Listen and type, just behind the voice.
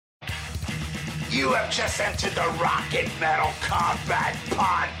You have just entered the Rock and Metal Combat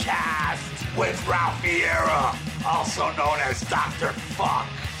Podcast with Ralph Vieira, also known as Dr. Fuck,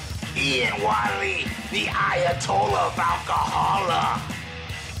 Ian Wiley, the Ayatollah of Alcohola,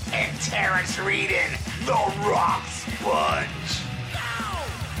 and Terrence Reedon, the Rock Sponge.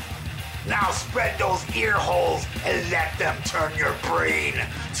 Now spread those ear holes and let them turn your brain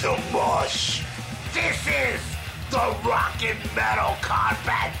to mush. This is the Rock and Metal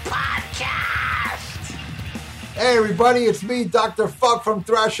Combat Podcast. Hey everybody, it's me, Dr. Fuck from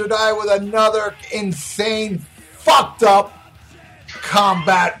Thrash or Die with another insane, fucked up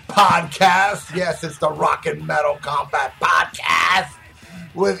combat podcast. Yes, it's the Rock and Metal Combat Podcast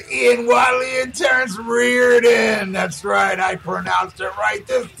with Ian Wiley and Terrence Reardon. That's right, I pronounced it right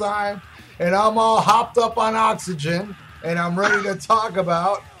this time. And I'm all hopped up on oxygen, and I'm ready to talk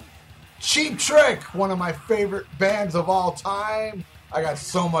about Cheap Trick, one of my favorite bands of all time. I got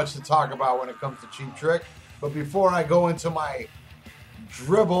so much to talk about when it comes to Cheap Trick. But before I go into my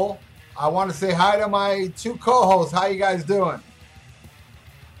dribble, I want to say hi to my two co-hosts. How you guys doing?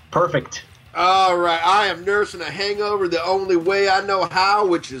 Perfect. All right, I am nursing a hangover the only way I know how,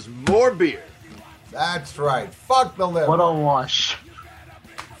 which is more beer. That's right. Fuck the liver. What a wash.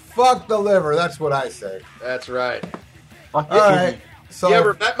 Fuck the liver. That's what I say. That's right. Fuck All right. So, you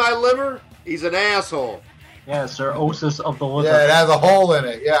ever met my liver? He's an asshole. Yeah, cirrhosis of the liver. yeah, it has a hole in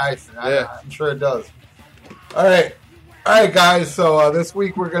it. Yeah, I'm sure it does. All right, guys. So this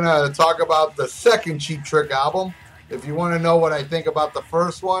week we're gonna talk about the second Cheap Trick album. If you want to know what I think about the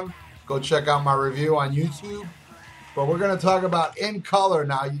first one, go check out my review on YouTube. But we're gonna talk about In Color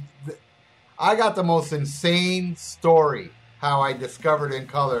now. I got the most insane story how I discovered In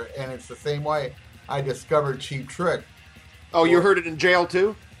Color, and it's the same way I discovered Cheap Trick. Oh, you heard it in jail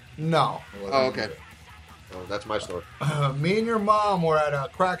too? No. Oh, okay. Oh, that's my story. Me and your mom were at a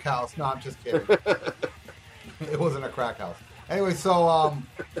crack house. No, I'm just kidding. It wasn't a crack house. Anyway, so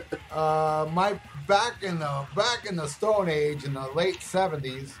my back in the Stone Age in the late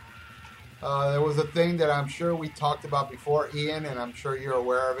 70s, there was a thing that I'm sure we talked about before, Ian, and I'm sure you're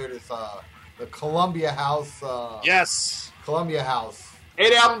aware of it. It's the Columbia House. Yes. Columbia House.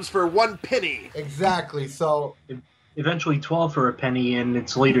 8 albums for 1 penny. Exactly. So eventually 12 for a penny in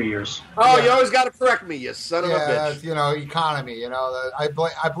its later years. Oh, Yeah. you always got to correct me, you son of a bitch. Economy. I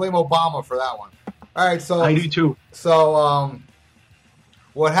blame Obama for that one. All right, so I do too. So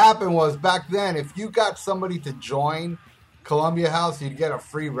what happened was back then, if you got somebody to join Columbia House, you'd get a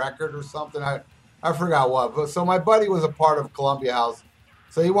free record or something. I forgot what. But so my buddy was a part of Columbia House,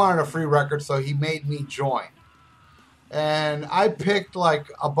 so he wanted a free record, so he made me join. And I picked like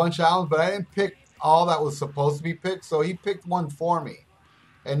a bunch of albums, but I didn't pick all that was supposed to be picked, so he picked one for me.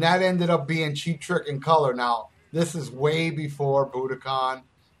 And that ended up being Cheap Trick In Color. Now, this is way before Budokan.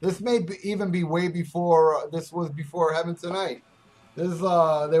 This may even be way before, this was before Heaven Tonight. They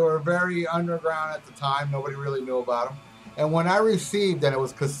were very underground at the time. Nobody really knew about them. And when I received, and it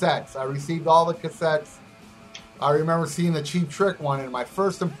was cassettes, I received all the cassettes. I remember seeing the Cheap Trick one, and my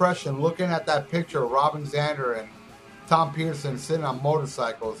first impression, looking at that picture of Robin Zander and Tom Peterson sitting on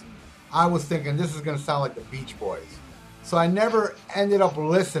motorcycles, I was thinking this is going to sound like the Beach Boys. So I never ended up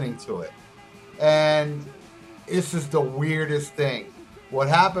listening to it. And this is the weirdest thing. What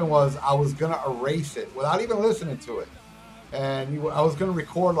happened was I was going to erase it without even listening to it. And I was going to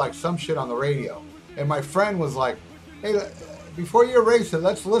record like some shit on the radio. And my friend was like, hey, before you erase it,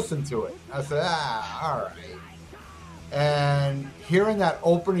 let's listen to it. I said, all right. And hearing that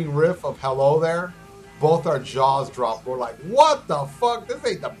opening riff of Hello There, both our jaws dropped. We're like, what the fuck? This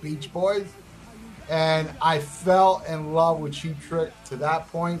ain't the Beach Boys. And I fell in love with Cheap Trick to that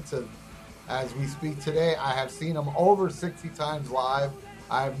point. As we speak today, I have seen them over 60 times live.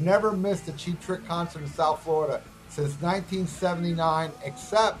 I have never missed a Cheap Trick concert in South Florida since 1979,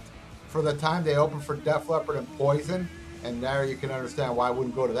 except for the time they opened for Def Leppard and Poison. And there you can understand why I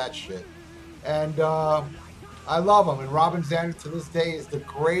wouldn't go to that shit. And I love him. And Robin Zander to this day is the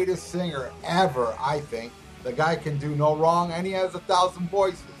greatest singer ever, I think. The guy can do no wrong, and he has 1,000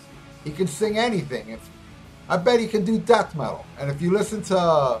 voices. He can sing anything. I bet he can do death metal. And if you listen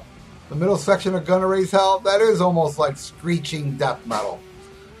to the middle section of Gonna Raise Hell, that is almost like screeching death metal.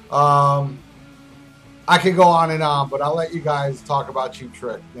 I could go on and on, but I'll let you guys talk about Cheap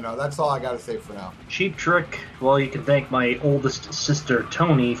Trick. That's all I got to say for now. Cheap Trick, well, you can thank my oldest sister,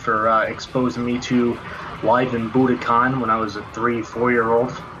 Tony, for exposing me to Live in Budokan when I was a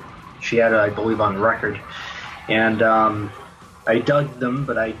 3-4-year-old. She had it, I believe, on record. And I dug them,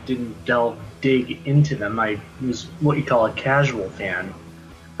 but I didn't dig into them. I was what you call a casual fan.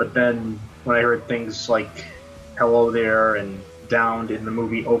 But then when I heard things like Hello There and downed in the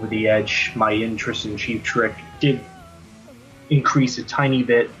movie Over the Edge, my interest in Cheap Trick did increase a tiny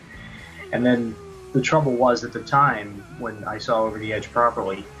bit. And then the trouble was, at the time when I saw Over the Edge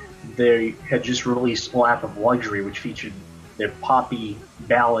properly, they had just released Lap of Luxury, which featured their poppy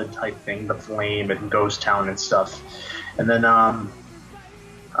ballad type thing, The Flame and Ghost Town and stuff. And then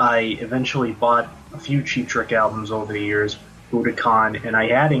I eventually bought a few Cheap Trick albums over the years, Budokan, and I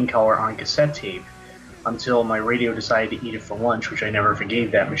had In Color on cassette tape until my radio decided to eat it for lunch, which I never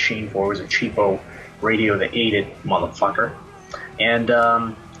forgave that machine for. It was a cheapo radio that ate it, motherfucker. And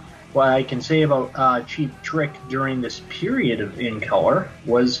what I can say about Cheap Trick during this period of In Color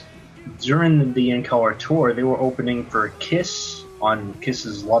was during the In Color tour, they were opening for Kiss on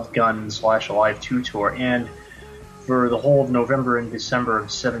Kiss's Love Gun / Alive 2 tour, and for the whole of November and December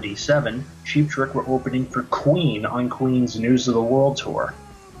of '77, Cheap Trick were opening for Queen on Queen's News of the World tour.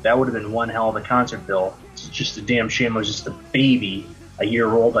 That would have been one hell of a concert bill. It's just a damn shame I was just a baby, a year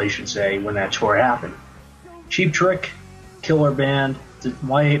old I should say, when that tour happened. Cheap Trick, killer band.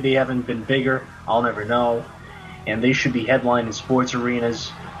 Why they haven't been bigger, I'll never know. And they should be headlining sports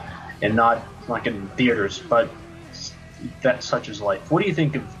arenas and not like in theaters, but that's such is life. What do you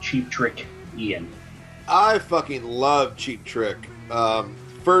think of Cheap Trick, Ian? I fucking love Cheap Trick.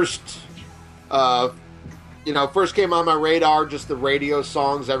 First came on my radar, just the radio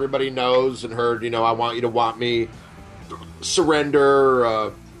songs everybody knows and heard, I Want You to Want Me,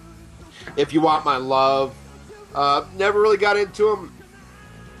 Surrender, If You Want My Love. Never really got into them.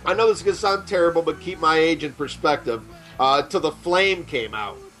 I know this is going to sound terrible, but keep my age in perspective. Till The Flame came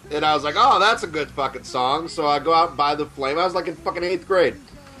out. And I was like, oh, that's a good fucking song. So I go out and buy The Flame. I was like in fucking 8th grade.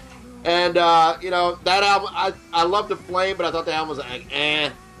 And, that album, I loved The Flame, but I thought the album was like,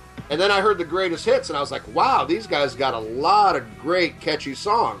 eh. And then I heard the greatest hits, and I was like, wow, these guys got a lot of great, catchy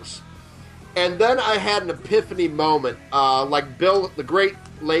songs. And then I had an epiphany moment. Like the great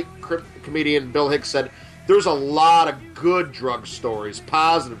late comedian Bill Hicks said, there's a lot of good drug stories,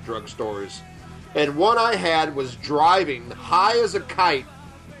 positive drug stories. And one I had was driving high as a kite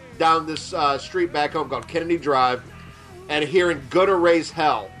down this street back home called Kennedy Drive and hearing Gonna Raise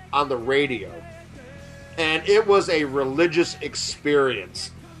Hell on the radio. And it was a religious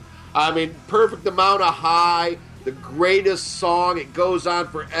experience. I mean, perfect amount of high, the greatest song, it goes on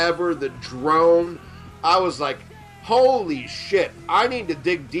forever, the drone. I was like, holy shit, I need to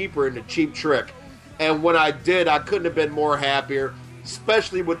dig deeper into Cheap Trick. And when I did, I couldn't have been more happier,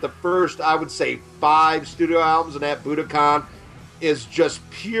 especially with the first, I would say, 5 studio albums, and that Budokan is just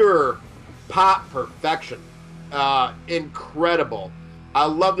pure pop perfection. Incredible. I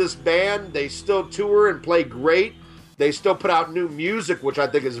love this band. They still tour and play great. They still put out new music, which I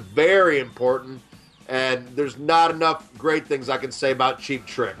think is very important. And there's not enough great things I can say about Cheap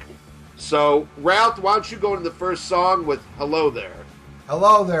Trick. So, Ralph, why don't you go into the first song with Hello There?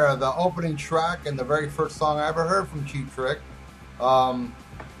 Hello There, the opening track and the very first song I ever heard from Cheap Trick.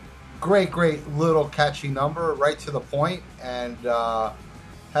 Great little catchy number, right to the point, and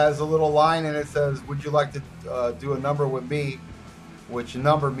has a little line in it says, would you like to do a number with me? Which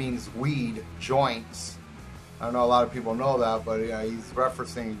number means weed, joints. I don't know a lot of people know that, but he's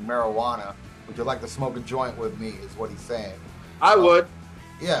referencing marijuana. Would you like to smoke a joint with me is what he's saying. I would.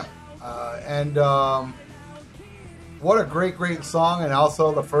 Yeah. What a great song. And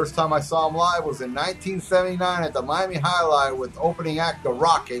also the first time I saw him live was in 1979 at the Miami Highlight with opening act The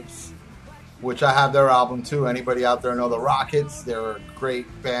Rockets, which I have their album too. Anybody out there know The Rockets? They're a great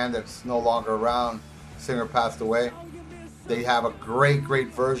band that's no longer around. Singer passed away. They have a great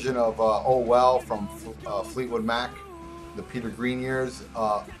version of Oh Well from Fleetwood Mac, the Peter Green years.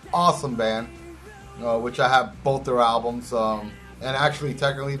 Awesome band, which I have both their albums. And actually,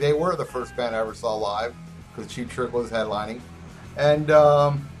 technically, they were the first band I ever saw live because Cheap Trick was headlining. And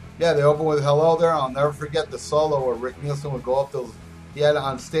they opened with Hello There. I'll never forget the solo where Rick Nielsen would go up those. He had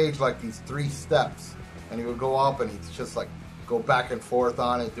on stage like these 3 steps, and he would go up and he'd just like go back and forth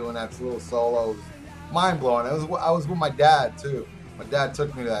on it, doing that little solo. It was mind blowing. I was with my dad too. My dad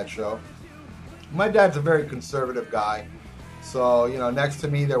took me to that show. My dad's a very conservative guy, so next to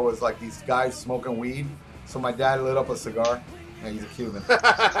me there was like these guys smoking weed. So my dad lit up a cigar. Yeah, he's a Cuban,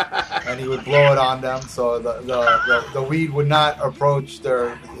 and he would blow it on them, so the weed would not approach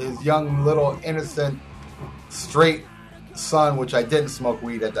his young little innocent straight son, which I didn't smoke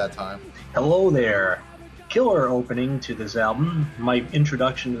weed at that time. Hello There. Killer opening to this album. My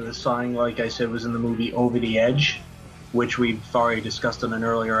introduction to this song, like I said, was in the movie Over the Edge, which we've already discussed in an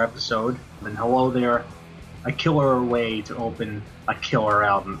earlier episode. And Hello There, a killer way to open a killer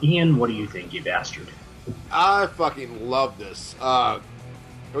album. Ian, what do you think, you bastard? I fucking love this.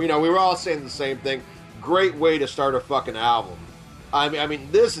 We were all saying the same thing. Great way to start a fucking album. I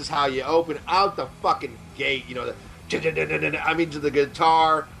mean, this is how you open out the fucking gate. You know, to the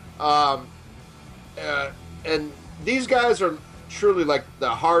guitar. And these guys are truly like the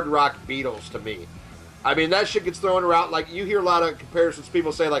hard rock Beatles to me. I mean, that shit gets thrown around. Like, you hear a lot of comparisons.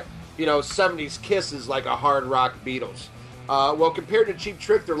 People say, like, 70s Kiss is like a hard rock Beatles. Well, compared to Cheap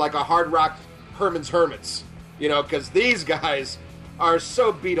Trick, they're like a hard rock Herman's Hermits. Because these guys are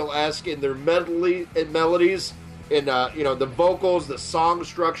so Beatle-esque in their melodies, in the vocals, the song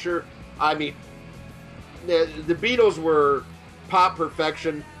structure. I mean, the Beatles were pop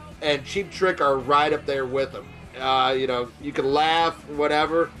perfection, and Cheap Trick are right up there with them. You can laugh,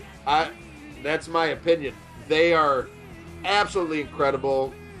 whatever. That's my opinion. They are absolutely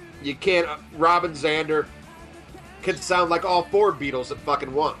incredible. You can't. Robin Zander could sound like all four Beatles at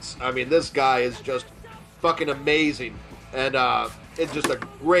fucking once. I mean, this guy is just fucking amazing, and it's just a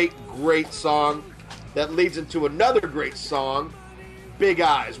great, great song that leads into another great song, Big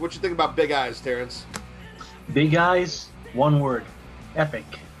Eyes. What you think about Big Eyes, Terrence? Big Eyes, one word, epic.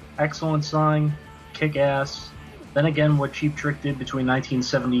 Excellent song, kick ass. Then again, what Cheap Trick did between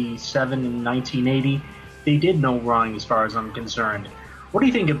 1977 and 1980, they did no wrong as far as I'm concerned. What do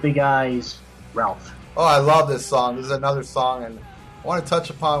you think of Big Eyes, Ralph? Oh, I love this song. This is another song, and I want to touch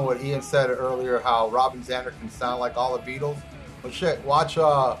upon what Ian said earlier, how Robin Zander can sound like all the Beatles. But shit, watch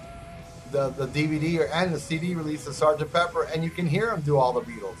the DVD and the CD release of Sgt. Pepper, and you can hear him do all the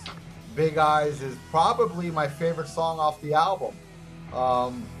Beatles. Big Eyes is probably my favorite song off the album.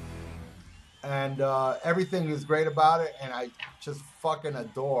 And everything is great about it, and I just fucking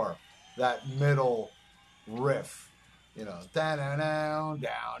adore that middle riff. Down, down, down,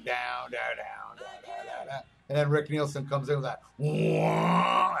 down, down, down. And then Rick Nielsen comes in with that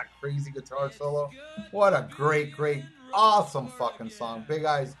crazy guitar solo. What a great, great, awesome fucking song. Big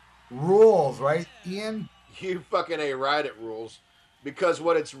Eyes rules, right, Ian? You fucking ain't right, it rules. Because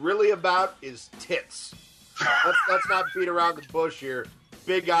what it's really about is tits. Let's not beat around the bush here.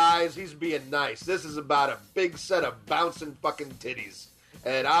 Big Eyes, he's being nice. This is about a big set of bouncing fucking titties.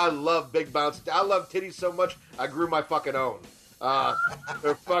 And I love big bouncing. I love titties so much, I grew my fucking own.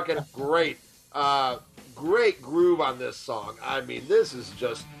 They're fucking great. Great groove on this song. I mean, this is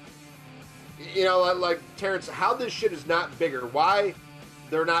just, like Terrence, how this shit is not bigger. Why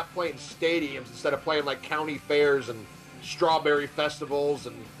they're not playing stadiums instead of playing like county fairs and strawberry festivals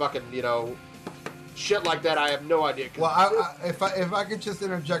and fucking, shit like that, I have no idea. Well, if I could just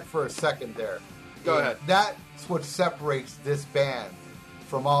interject for a second there. Go ahead. That's what separates this band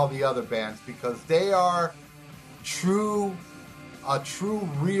from all the other bands, because they are a true,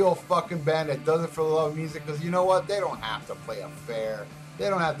 real fucking band that does it for the love of music. Because you know what? They don't have to play a fair. They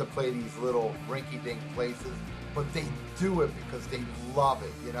don't have to play these little rinky-dink places. But they do it because they love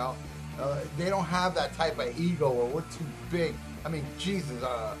it, They don't have that type of ego or we're too big. I mean, Jesus,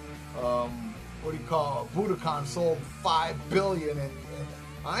 what do you call it? Budokan sold 5 billion and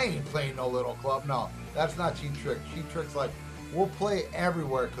I ain't playing no little club. No, that's not Cheap Trick. Cheap Trick's like, we'll play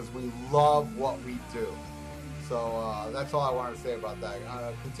everywhere because we love what we do. So that's all I wanted to say about that.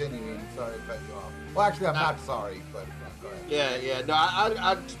 Continuing, sorry to cut you off. Well, actually, I'm not sorry, but go ahead. Yeah. No,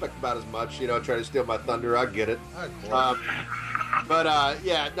 I expect about as much. Try to steal my thunder. I get it.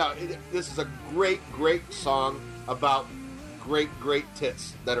 This is a great, great song about great, great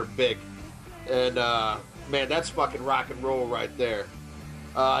tits that are big. And, man, that's fucking rock and roll right there.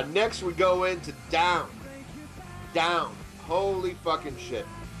 Next, we go into Down. Down. Holy fucking shit.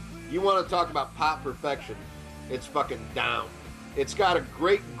 You want to talk about pop perfection, it's fucking Down. It's got a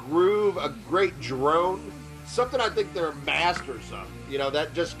great groove, a great drone, something I think they're masters of.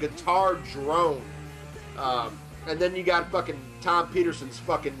 That just guitar drone. And then you got fucking Tom Peterson's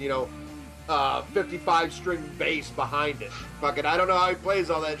fucking, 55-string bass behind it. Fucking, I don't know how he plays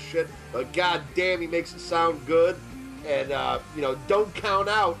all that shit, but goddamn, he makes it sound good. And, don't count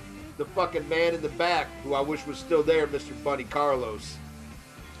out the fucking man in the back, who I wish was still there, Mr. Bunny Carlos.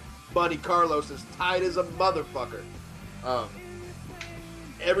 Bunny Carlos is tight as a motherfucker.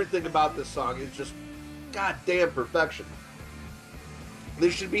 Everything about this song is just goddamn perfection.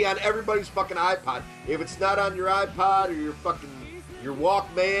 This should be on everybody's fucking iPod. If it's not on your iPod or your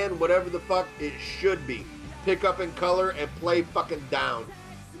Walkman, whatever the fuck, it should be. Pick up in color and play fucking Down.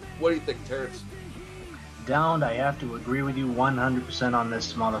 What do you think, Terrence? Downed, I have to agree with you 100% on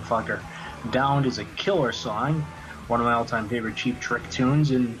this motherfucker. Downed is a killer song, one of my all-time favorite Cheap Trick tunes,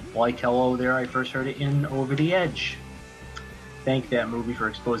 and like Hello There, I first heard it in Over the Edge. Thank that movie for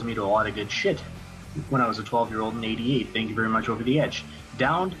exposing me to a lot of good shit when I was a 12-year-old in '88. Thank you very much, Over the Edge.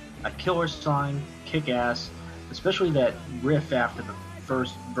 Downed, a killer song, kick-ass, especially that riff after the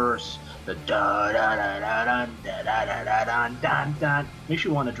first verse. The da da da da da da da da da da da. Makes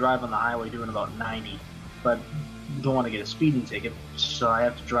you want to drive on the highway doing about 90, but you don't want to get a speeding ticket, so I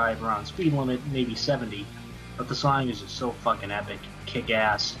have to drive around speed limit, maybe 70. But the song is just so fucking epic, kick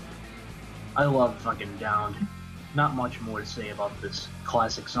ass. I love fucking Downed. Not much more to say about this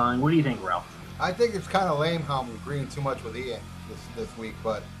classic song. What do you think, Ralph? I think it's kind of lame how I'm agreeing too much with Ian this week,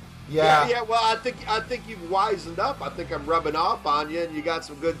 but yeah. Well, I think you've wisened up. I think I'm rubbing off on you, and you got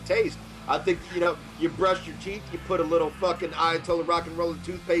some good taste. I think you brush your teeth, you put a little fucking Ayatollah Rock and Roller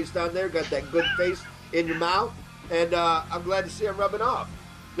toothpaste on there, got that good taste in your mouth, and I'm glad to see I'm rubbing off.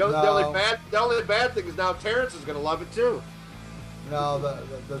 The only bad thing is now Terrence is going to love it too. No,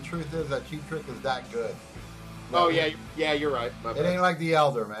 the truth is that Cheap Trick is that good. Oh yeah, you're right. It ain't like The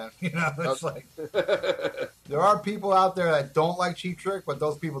Elder, man. It's like there are people out there that don't like Cheap Trick, but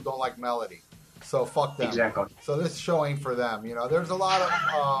those people don't like melody. So fuck them. Exactly. So this show ain't for them. There's a lot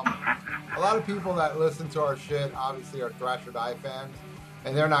of people that listen to our shit. Obviously, are Thrasher Die fans,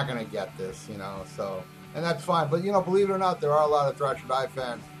 and they're not gonna get this. So and that's fine. But believe it or not, there are a lot of Thrasher Die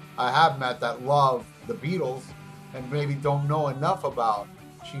fans I have met that love the Beatles and maybe don't know enough about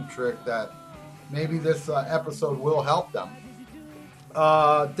Cheap Trick that maybe this episode will help them.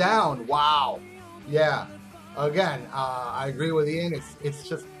 Down. Wow. Yeah. Again, I agree with Ian. It's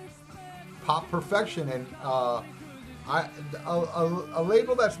just pop perfection, and a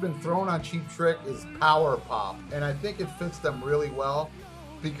label that's been thrown on Cheap Trick is power pop, and I think it fits them really well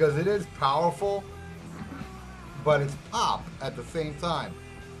because it is powerful, but it's pop at the same time.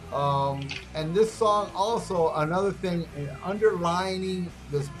 And this song also, another thing underlining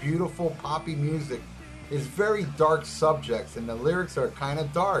this beautiful poppy music is very dark subjects, and the lyrics are kind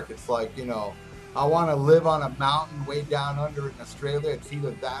of dark. It's like, I want to live on a mountain way down under in Australia. It's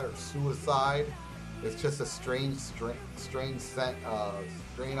either that or suicide. It's just a strange strain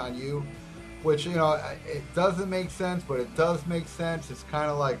on you, which, it doesn't make sense, but it does make sense. It's kind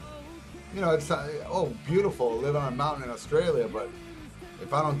of like, it's, beautiful, live on a mountain in Australia, but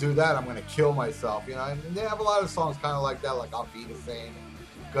if I don't do that, I'm going to kill myself, And they have a lot of songs kind of like that, like I'll Be the Same,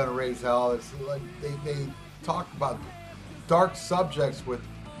 Gonna Raise Hell. It's like they talk about dark subjects with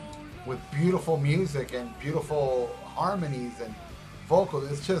beautiful music and beautiful harmonies and vocals.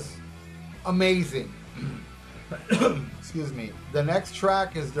 It's just amazing. Excuse me. The next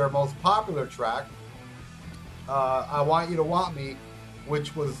track is their most popular track, I Want You to Want Me,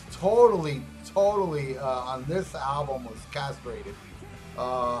 which was totally on this album was castrated.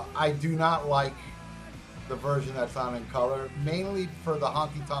 I do not like the version that's on in color, mainly for the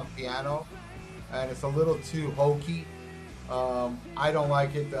honky tonk piano, and it's a little too hokey. I don't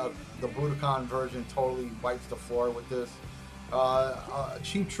like it. The Budokan version totally wipes the floor with this.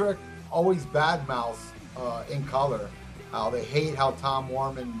 Cheap Trick always badmouths in color. How they hate how Tom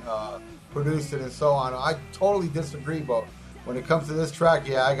Warman produced it and so on. I totally disagree, but when it comes to this track,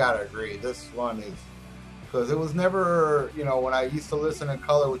 yeah, I gotta agree. This one is, because it was never, when I used to listen in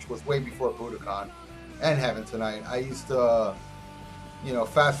color, which was way before Budokan and Heaven Tonight, I used to,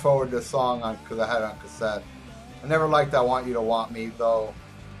 fast forward this song because I had it on cassette. I never liked I Want You to Want Me, though.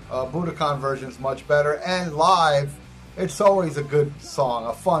 Budokan version is much better, and live, it's always a good song,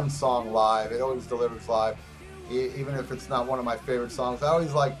 a fun song live. It always delivers live, even if it's not one of my favorite songs. I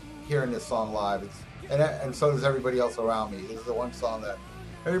always like hearing this song live, and so does everybody else around me. This is the one song that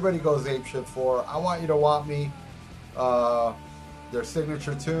everybody goes apeshit for. I Want You to Want Me, their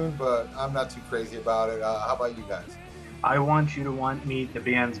signature tune, but I'm not too crazy about it. How about you guys? I Want You to Want Me, the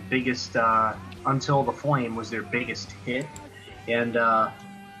band's biggest, Until the Flame was their biggest hit, and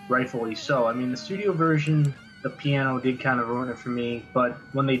rightfully so. I mean, the studio version, the piano did kind of ruin it for me, but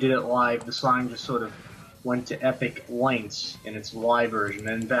when they did it live, the song just sort of went to epic lengths in its live version.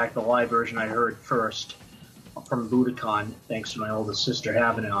 And in fact, the live version I heard first from Budokan, thanks to my oldest sister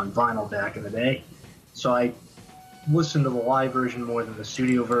having it on vinyl back in the day. So I listened to the live version more than the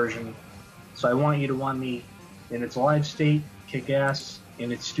studio version. So I Want You to Want Me in its live state, kick ass.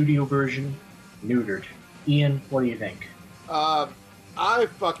 In its studio version, neutered. Ian, what do you think? I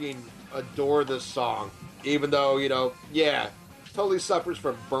fucking adore this song, even though, totally suffers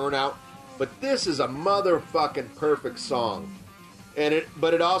from burnout. But this is a motherfucking perfect song.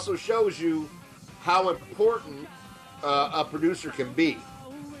 But it also shows you how important a producer can be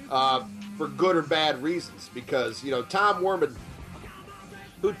for good or bad reasons. Because, Tom Warman,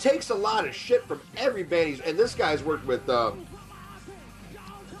 who takes a lot of shit from every band and this guy's worked with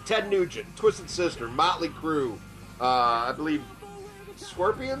Ted Nugent, Twisted Sister, Motley Crue, I believe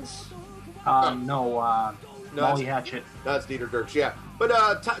Scorpions? No, Molly Hatchet. That's Dieter Dirks, yeah.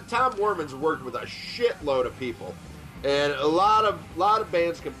 But Tom Warman's worked with a shitload of people. And a lot of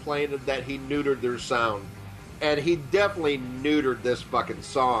bands complained that he neutered their sound, and he definitely neutered this fucking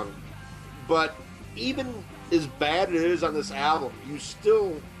song. But even as bad as it is on this album, you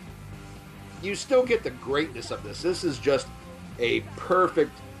still get the greatness of this. This is just a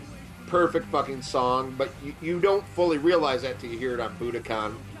perfect fucking song, but you don't fully realize that till you hear it on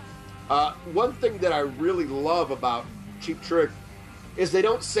Budokan. One thing that I really love about Cheap Trick is they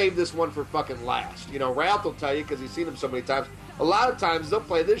don't save this one for fucking last. You know, Ralph will tell you, because he's seen them so many times, a lot of times they'll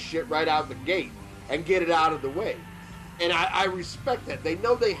play this shit right out the gate and get it out of the way. And I respect that. They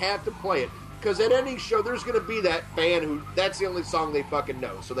know they have to play it, because at any show there's going to be that fan who, that's the only song they fucking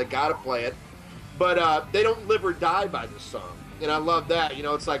know, so they got to play it. But they don't live or die by this song. And I love that. You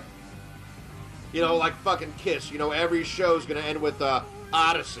know, it's like, you know, like fucking Kiss. You know, every show's going to end with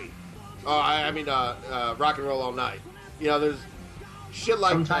Odyssey. I mean, Rock and Roll All Night. You know, there's shit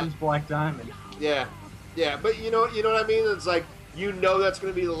like sometimes that. Black Diamond. Yeah, but you know what I mean? It's like, you know that's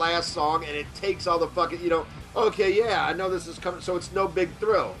going to be the last song, and it takes all the fucking, you know, okay, yeah, I know this is coming, so it's no big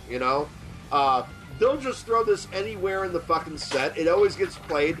thrill, you know? They'll just throw this anywhere in the fucking set. It always gets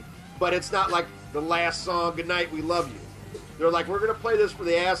played, but it's not like the last song, Good Night, We Love You. They're like, we're going to play this for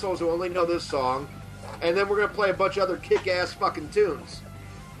the assholes who only know this song, and then we're going to play a bunch of other kick-ass fucking tunes.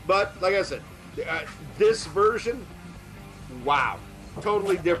 But, like I said, this version, wow.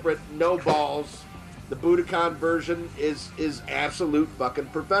 Totally different, no balls. The Budokan version is absolute fucking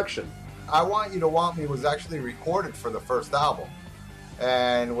perfection. I Want You to Want Me was actually recorded for the first album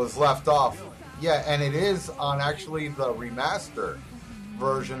and was left off. Yeah, and it is on actually the remaster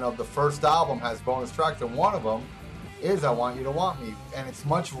version of the first album, has bonus tracks, and one of them is I Want You to Want Me. And it's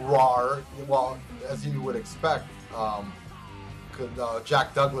much rawer, well, as you would expect.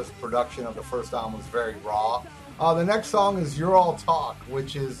 Jack Douglas' production of the first album was very raw. The next song is You're All Talk,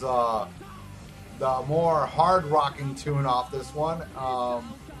 which is the more hard-rocking tune off this one.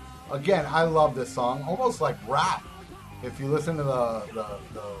 Again, I love this song, almost like rap. If you listen to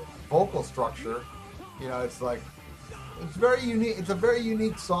the vocal structure, you know, it's like, it's very unique. It's a very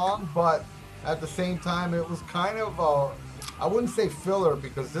unique song, but at the same time, it was kind of I wouldn't say filler,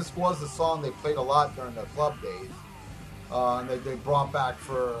 because this was a song they played a lot during the club days. And they brought back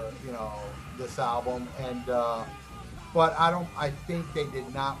for, you know, this album, and but I think they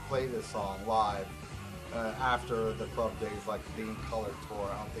did not play this song live after the club days, like the In Color tour.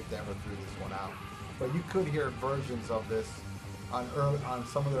 I don't think they ever threw this one out, but you could hear versions of this on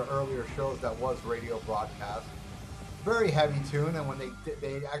some of their earlier shows that was radio broadcast. Very heavy tune, and when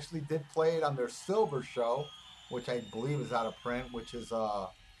they actually did play it on their Silver show, which I believe is out of print, which is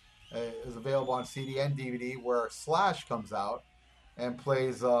available on CD and DVD, where Slash comes out and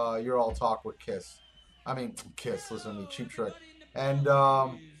plays You're All Talk with Kiss. I mean, Kiss, listen to me, Cheap Trick. And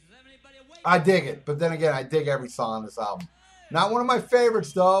I dig it. But then again, I dig every song on this album. Not one of my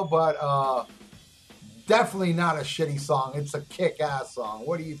favorites, though, but definitely not a shitty song. It's a kick-ass song.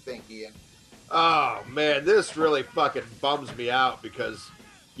 What do you think, Ian? Oh, man, this really fucking bums me out, because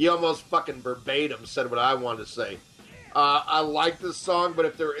you almost fucking verbatim said what I wanted to say. I like this song, but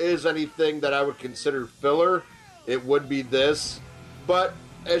if there is anything that I would consider filler, it would be this. But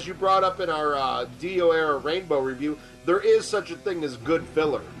as you brought up in our Dio era Rainbow review, there is such a thing as good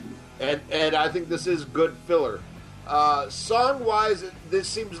filler, and I think this is good filler. Song-wise, this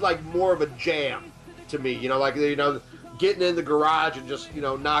seems like more of a jam to me. You know, like, you know, getting in the garage and just, you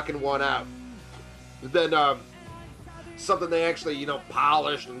know, knocking one out. Then something they actually, you know,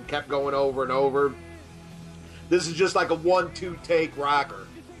 polished and kept going over and over. This is just like a 1-2 take rocker,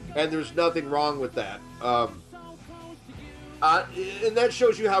 and there's nothing wrong with that. And that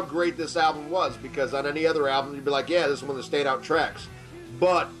shows you how great this album was, because on any other album, you'd be like, yeah, this is one of the standout tracks.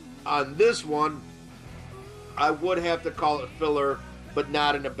 But on this one, I would have to call it filler, but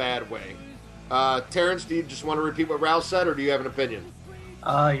not in a bad way. Terrence, do you just want to repeat what Ralph said, or do you have an opinion?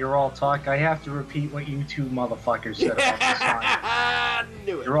 You're All Talk. I have to repeat what you two motherfuckers said about this song. I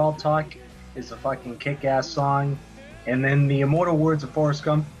knew it. You're All Talk is a fucking kick-ass song. And then the immortal words of Forrest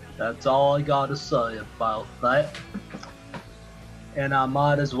Gump, that's all I gotta say about that. And I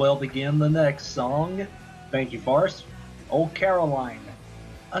might as well begin the next song. Thank you, Forrest. Oh Caroline.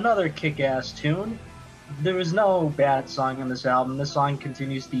 Another kick-ass tune. There is no bad song on this album. This song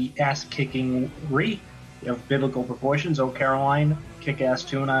continues the ass-kicking-ry of biblical proportions. Oh Caroline, kick-ass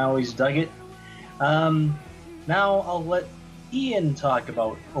tune. I always dug it. Now I'll let Ian talk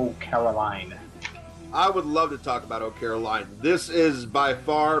about Oh Caroline. I would love to talk about Oh Caroline. This is by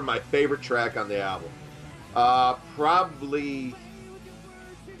far my favorite track on the album. Probably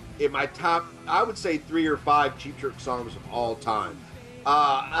in my top, I would say 3 or 5 Cheap Trick songs of all time.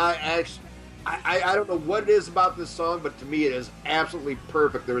 I don't know what it is about this song, but to me it is absolutely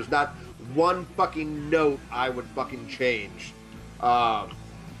perfect. There is not one fucking note I would fucking change.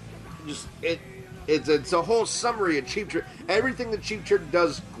 It's a whole summary of Cheap Trick. Everything that Cheap Trick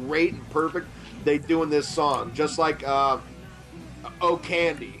does great and perfect, they do in this song. Just like Oh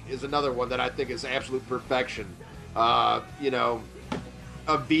Candy is another one that I think is absolute perfection. Avita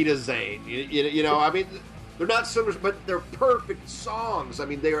Zane. You know, I mean, they're not similar, but they're perfect songs. I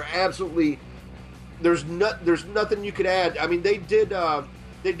mean, they are absolutely. There's nothing you could add. I mean, they did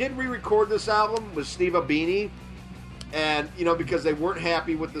re-record this album with Steve Albini, and because they weren't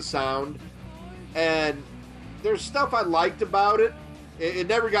happy with the sound, and there's stuff I liked about it. It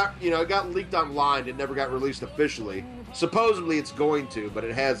never got it got leaked online. It never got released officially. Supposedly it's going to, but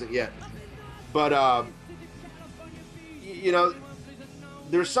it hasn't yet. But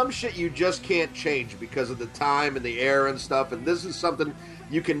there's some shit you just can't change because of the time and the era and stuff, and this is something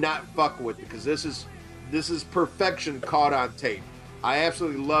you cannot fuck with because this is perfection caught on tape. I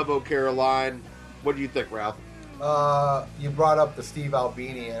absolutely love Oh Caroline. What do you think, Ralph? You brought up the Steve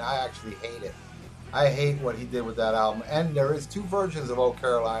Albini, and I actually hate it. I hate what he did with that album. And there is 2 versions of Oh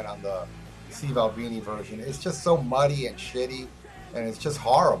Caroline on the Steve Albini version. It's just so muddy and shitty, and it's just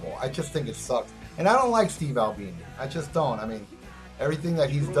horrible. I just think it sucks. And I don't like Steve Albini. I just don't. I mean, everything that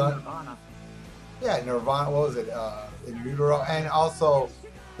he's done. Nirvana. Yeah, Nirvana. What was it? In Utero, and also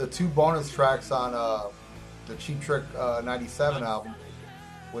the 2 bonus tracks on the Cheap Trick '97 album,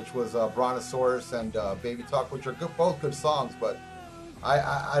 which was Brontosaurus and Baby Talk, which are both good songs. But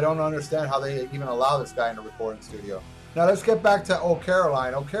I don't understand how they even allow this guy in the recording studio. Now let's get back to Oh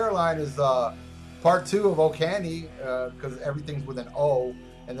Caroline. Oh Caroline is part 2 of Oh Candy because everything's with an O,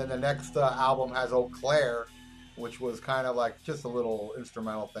 and then the next album has Oh Claire, which was kind of like just a little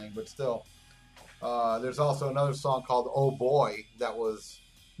instrumental thing, but still. There's also another song called Oh Boy that was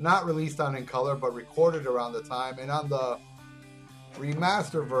not released on In Color, but recorded around the time. And on the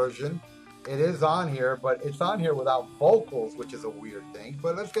remaster version, it is on here, but it's on here without vocals, which is a weird thing.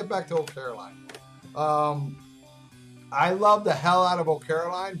 But let's get back to Oh Caroline. I love the hell out of Oh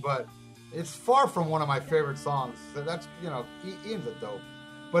Caroline, but it's far from one of my favorite songs. So that's, Ian's a dope.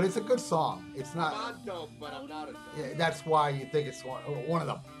 But it's a good song. It's not. I'm not dope, but I'm not a dope. Yeah, that's why you think it's one of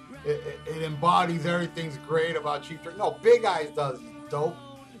them. It embodies everything's great about Cheap Trick. No, Big Eyes does, dope.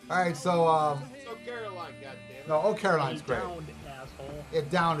 All right, so It's Oh Caroline, goddammit. no, Oh Caroline's great. Downed, asshole. Yeah,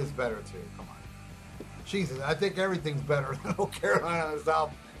 Down is better too. Come on, Jesus, I think everything's better than Oh Caroline on this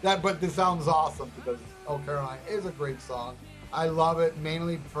album. But this album's awesome because Oh Caroline is a great song. I love it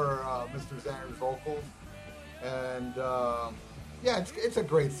mainly for Mr. Zanger's vocals, and yeah, it's a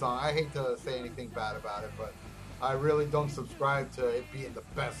great song. I hate to say anything bad about it, but I really don't subscribe to it being the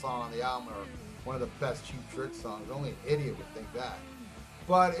best song on the album or one of the best Cheap Trick songs. Only an idiot would think that.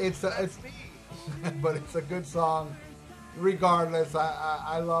 But it's but it's a good song. Regardless,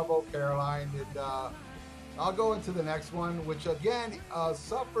 I love Oh Caroline, and I'll go into the next one, which again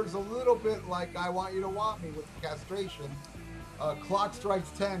suffers a little bit like I Want You to Want Me with Castration. Clock Strikes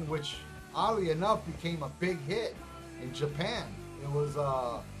 10, which oddly enough became a big hit in Japan. It was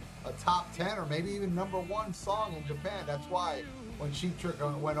a top 10 or maybe even #1 song in Japan. That's why when Cheap Trick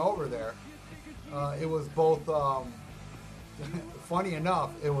went over there, it was both, funny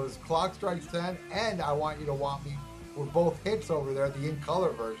enough, it was Clock Strikes 10 and I Want You to Want Me were both hits over there, the In Color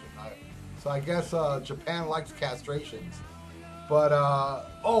version. So I guess Japan likes castrations. But,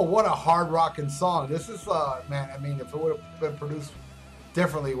 what a hard rocking song. This is, man, I mean, if it would have been produced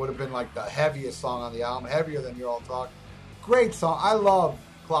differently, it would have been like the heaviest song on the album, heavier than You're All Talk. Great song. I love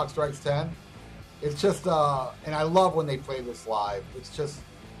Clock Strikes 10. It's just, and I love when they play this live. It's just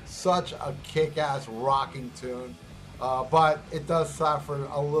such a kick-ass rocking tune. But it does suffer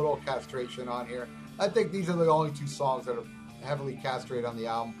a little castration on here. I think these are the only 2 songs that are heavily castrated on the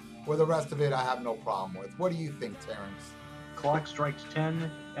album, where the rest of it I have no problem with. What do you think, Terrence? Clock Strikes 10,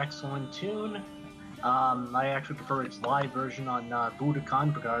 excellent tune. I actually prefer its live version on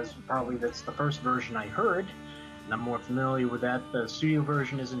Budokan because probably that's the first version I heard. And I'm more familiar with that. The studio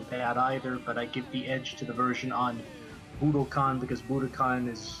version isn't bad either, but I give the edge to the version on Budokan because Budokan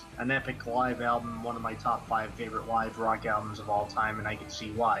is an epic live album, one of my top 5 favorite live rock albums of all time, and I can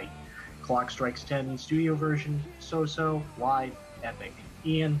see why. Clock Strikes 10 studio version, so-so, live, epic.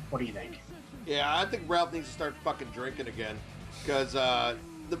 Ian, what do you think? Yeah, I think Ralph needs to start fucking drinking again because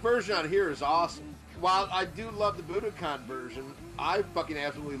the version on here is awesome. While I do love the Budokan version, I fucking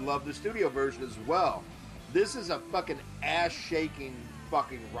absolutely love the studio version as well. This is a fucking ass-shaking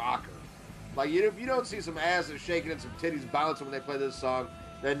fucking rocker. Like, if you don't see some asses shaking and some titties bouncing when they play this song,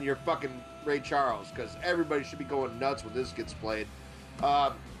 then you're fucking Ray Charles, because everybody should be going nuts when this gets played.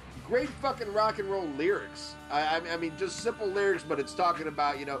 great fucking rock and roll lyrics. I mean, just simple lyrics, but it's talking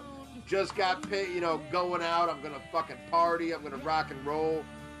about, just got paid, going out, I'm gonna fucking party, I'm gonna rock and roll,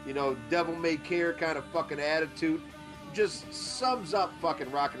 devil may care kind of fucking attitude. Just sums up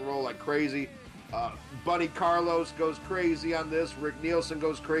fucking rock and roll like crazy. Bunny Carlos goes crazy on this. Rick Nielsen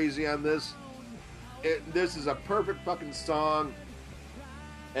goes crazy on this. This is a perfect fucking song.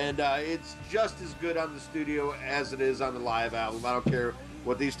 And it's just as good on the studio as it is on the live album. I don't care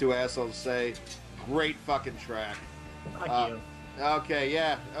what these two assholes say. Great fucking track. Fuck you. Okay,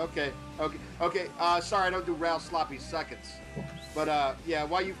 yeah, okay. Sorry, I don't do Ralph Sloppy Seconds. But, yeah,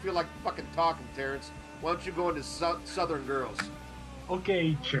 why you feel like fucking talking, Terrence? Why don't you go into Southern Girls?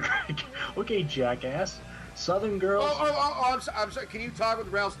 Okay, jerk. Okay, jackass. Southern Girls. Oh, I'm sorry. Can you talk with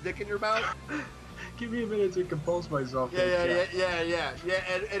Ralph's dick in your mouth? Give me a minute to compose myself. Yeah.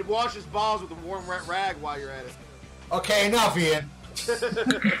 And wash his balls with a warm wet rag while you're at it. Okay, enough, Ian.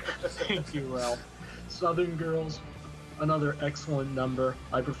 Thank you, Ralph. Southern Girls, another excellent number.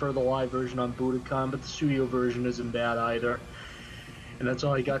 I prefer the live version on Budokan, but the studio version isn't bad either. And that's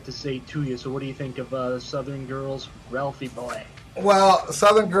all I got to say to you. So what do you think of Southern Girls, Ralphie boy? Well,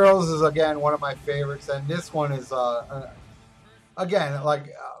 Southern Girls is, again, one of my favorites, and this one is, again,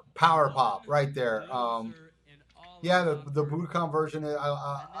 like power pop right there. Yeah, the Budokan version,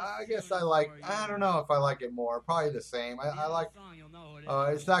 I guess I like, I don't know if I like it more. Probably the same. I like,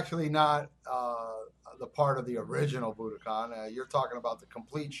 it's actually not the part of the original Budokan. You're talking about the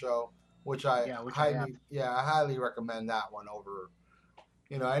complete show, which I highly recommend that one over.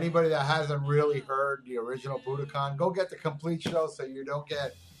 Anybody that hasn't really heard the original Budokan, go get the complete show so you don't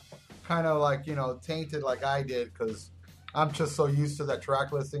get kind of like, tainted like I did, because I'm just so used to that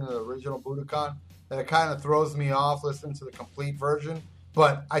track listing of the original Budokan that it kind of throws me off listening to the complete version.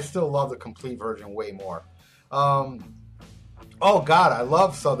 But I still love the complete version way more. Oh, God, I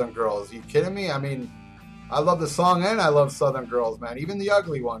love Southern Girls. Are you kidding me? I mean, I love the song and I love Southern Girls, man. Even the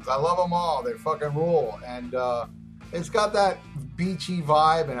ugly ones. I love them all. They fucking rule. And it's got that beachy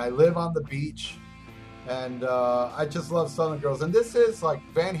vibe, and I live on the beach, and I just love Southern Girls. And this is like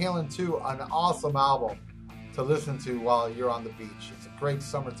Van Halen 2, an awesome album to listen to while you're on the beach. It's a great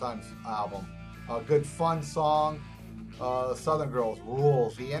summertime album, a good fun song. Southern Girls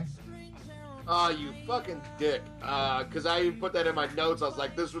rules. Ian? You fucking dick. Because I even put that in my notes. I was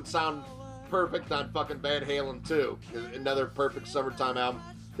like, this would sound perfect on fucking Van Halen 2, another perfect summertime album.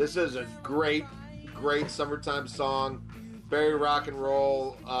 This is a great summertime song, very rock and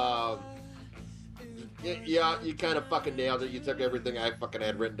roll. Yeah, you kind of fucking nailed it. You took everything I fucking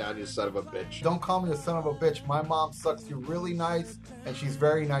had written down, you son of a bitch. Don't call me a son of a bitch. My mom sucks you really nice, and she's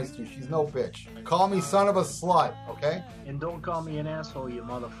very nice to you. She's no bitch. Call me son of a slut, okay? And don't call me an asshole, you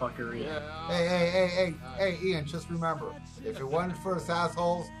motherfucker, Ian. Yeah. Hey, Ian, just remember, if it wasn't for us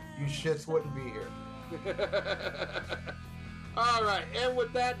assholes, you shits wouldn't be here. All right, and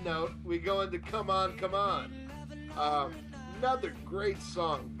with that note, we go into Come On, Come On. Another great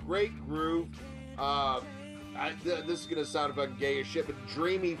song, great groove. This is going to sound fucking gay as shit, but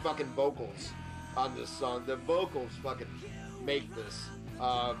dreamy fucking vocals on this song. The vocals fucking make this.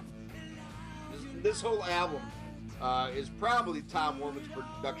 This whole album is probably Tom Werman's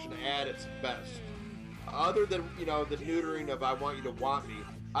production at its best. Other than, the neutering of I Want You to Want Me,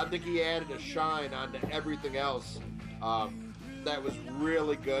 I think he added a shine onto everything else. That was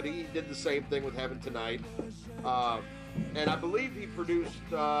really good. He did the same thing with Heaven Tonight. And I believe he produced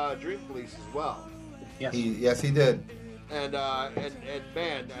Dream Police as well. Yes, he did. And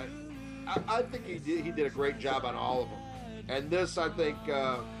man, I think he did a great job on all of them. And this, I think,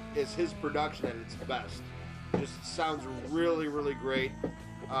 is his production at its best. Just sounds really, really great.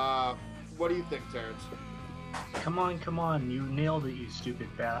 What do you think, Terrence? Come on, you nailed it, you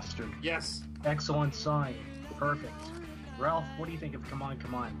stupid bastard. Yes. Excellent song. Perfect. Ralph, what do you think of Come On,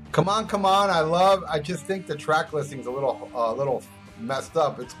 Come On? Come On, I just think the track listing's a little messed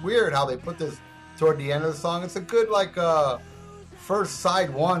up. It's weird how they put this toward the end of the song. It's a good, first side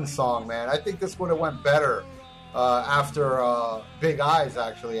one song, man. I think this would have went better after Big Eyes,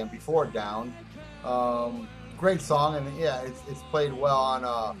 actually, and before Down. Great song, and yeah, it's played well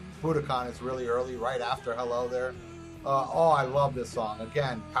on Budokan. It's really early, right after Hello there. I love this song.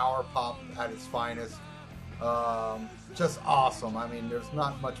 Again, power pop at its finest. Just awesome. I mean, there's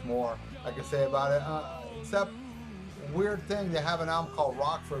not much more I can say about it, except weird thing, they have an album called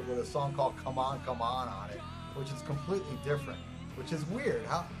Rockford with a song called Come On on it, which is completely different, which is weird.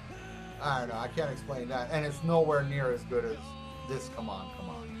 I don't know, I can't explain that, and it's nowhere near as good as this Come On.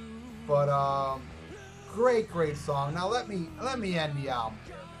 But great song. Now let me end the album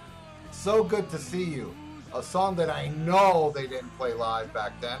here. So Good to See You, a song that I know they didn't play live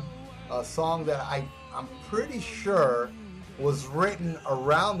back then. a song that I'm pretty sure was written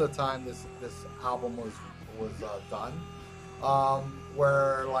around the time this album was done.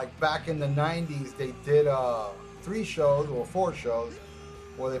 Where like back in the 90s they did 3 shows or 4 shows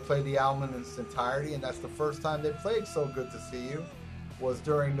where they played the album in its entirety, and that's the first time they played So Good to See You was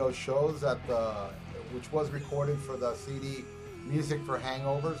during those shows which was recorded for the CD Music for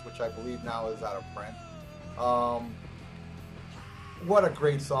Hangovers, which I believe now is out of print. What a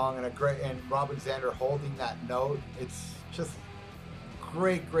great song, and Robin Zander holding that note. It's just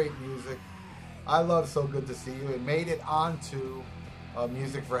great music. I love So Good to See You. It made it onto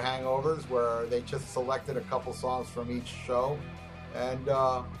Music for Hangovers, where they just selected a couple songs from each show. And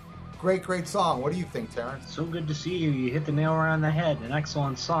great song. What do you think, Terrence? So Good to See You. You hit the nail right on the head. An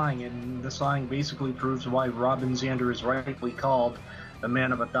excellent song, and the song basically proves why Robin Zander is rightly called the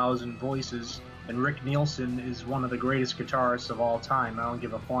man of 1,000 voices. And Rick Nielsen is one of the greatest guitarists of all time. I don't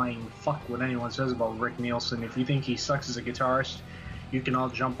give a flying fuck what anyone says about Rick Nielsen. If you think he sucks as a guitarist, you can all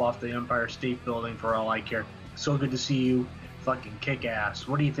jump off the Empire State Building for all I care. So Good to See You. Fucking kick ass.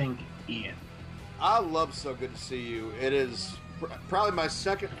 What do you think, Ian? I love So Good to See You. It is probably my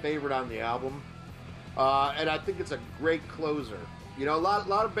second favorite on the album, and I think it's a great closer. You know, a lot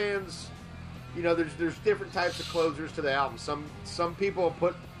of bands, you know, there's different types of closers to the album. Some people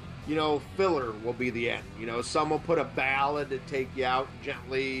put, you know, filler will be the end. You know, some will put a ballad to take you out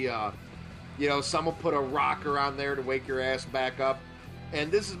gently. You know, some will put a rocker on there to wake your ass back up. And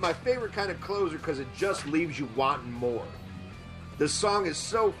this is my favorite kind of closer because it just leaves you wanting more. The song is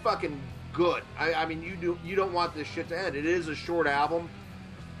so fucking good. I mean, you don't want this shit to end. It is a short album.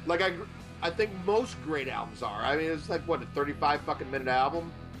 Like, I think most great albums are. I mean, it's like, what, a 35 fucking minute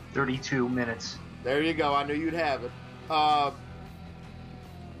album? 32 minutes. There you go. I knew you'd have it. But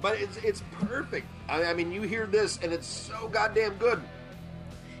it's perfect. I mean, you hear this, and it's so goddamn good.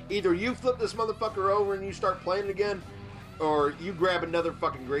 Either you flip this motherfucker over and you start playing it again, or you grab another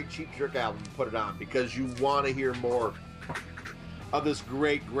fucking great Cheap Trick album and put it on because you want to hear more of this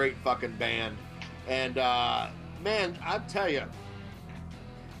great fucking band. And, man, I tell you,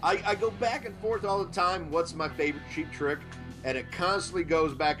 I go back and forth all the time, what's my favorite Cheap Trick, and it constantly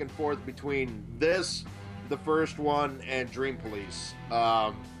goes back and forth between this, the first one, and Dream Police.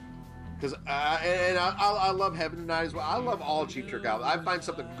 Because I love Heaven Tonight as well. I love all Cheap Trick albums. I find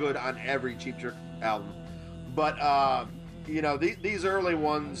something good on every Cheap Trick album. But, you know, these early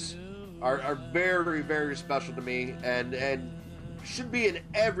ones are very, very special to me, and should be in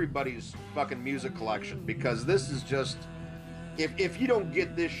everybody's fucking music collection, because this is just, if you don't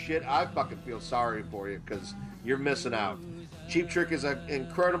get this shit, I fucking feel sorry for you, because you're missing out. Cheap Trick is an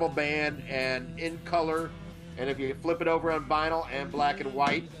incredible band, and in color, and if you flip it over on vinyl and black and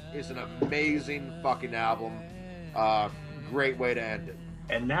white, it's an amazing fucking album. Great way to end it.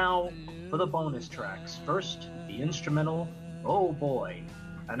 And now for the bonus tracks. First, the instrumental, Oh Boy,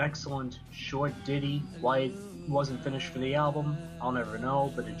 an excellent short ditty. Why it wasn't finished for the album, I'll never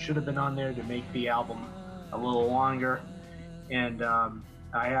know, but it should have been on there to make the album a little longer. And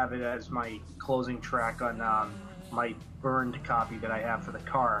I have it as my closing track on my burned copy that I have for the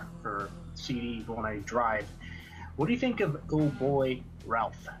car for CD when I drive. What do you think of Oh Boy,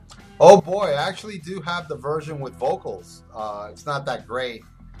 Ralph? Oh Boy, I actually do have the version with vocals. It's not that great,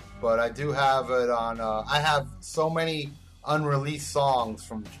 but I do have it on. I have so many unreleased songs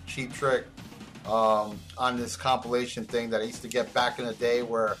from Cheap Trick on this compilation thing that I used to get back in the day,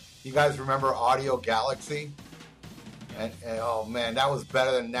 where you guys remember Audio Galaxy? And oh man, that was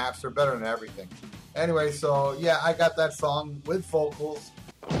better than Napster, better than everything. Anyway, so yeah, I got that song with vocals.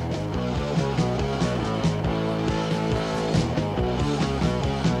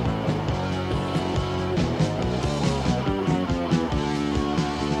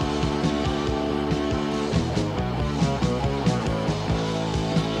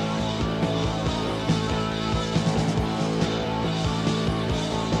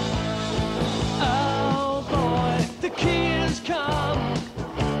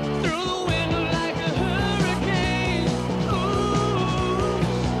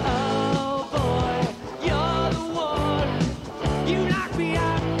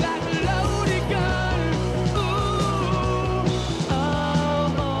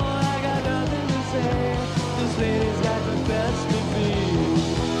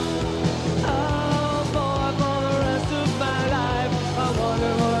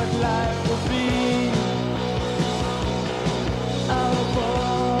 Oh boy.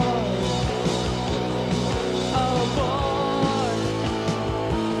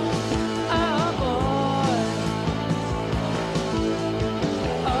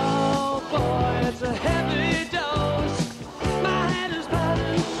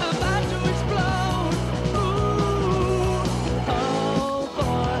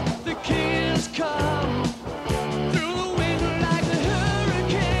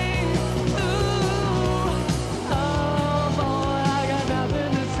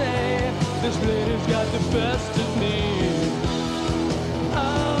 best of me.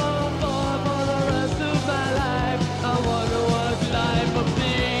 Oh boy, for the rest of my life, I wonder what life will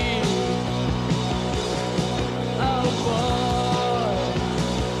be. Oh boy,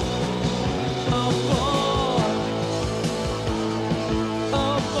 oh boy,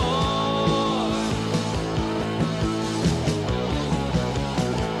 oh boy.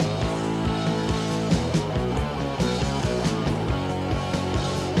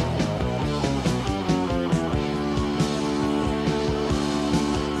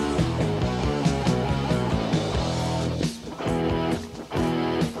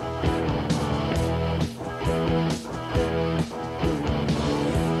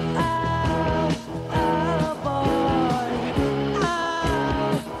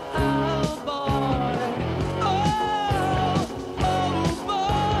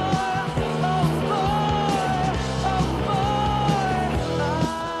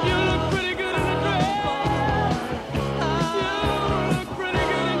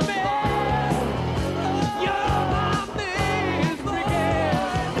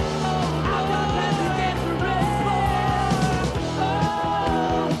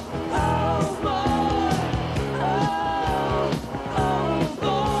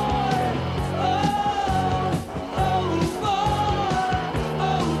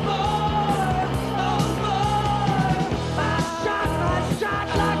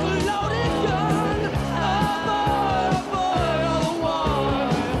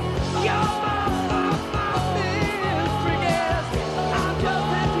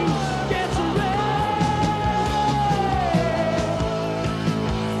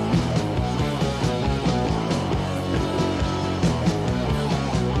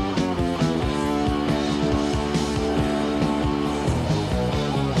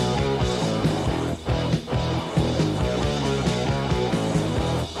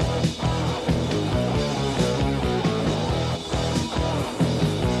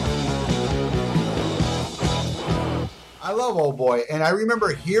 I love Old Boy, and I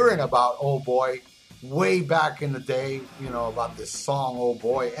remember hearing about Old Boy way back in the day, you know, about this song Old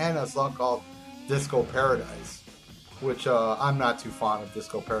Boy and a song called Disco Paradise, which I'm not too fond of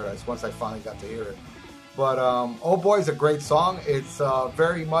Disco Paradise once I finally got to hear it. But Old Boy is a great song. It's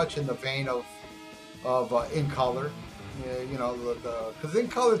very much in the vein of In Color. You know, because In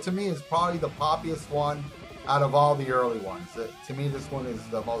Color to me is probably the poppiest one out of all the early ones. To me, this one is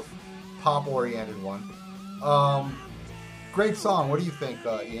the most pop-oriented one. Great song. What do you think,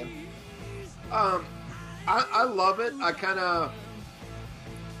 Ian? I love it.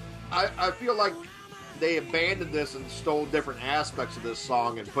 I feel like they abandoned this and stole different aspects of this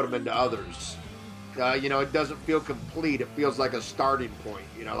song and put them into others. You know, it doesn't feel complete. It feels like a starting point.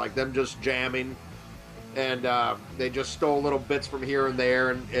 You know, like them just jamming, and they just stole little bits from here and there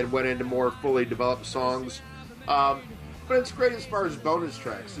and went into more fully developed songs. But it's great as far as bonus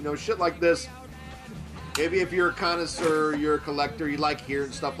tracks. You know, shit like this. Maybe if you're a connoisseur, you're a collector, you like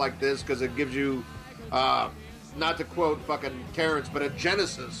hearing stuff like this because it gives you, not to quote fucking Terrence, but a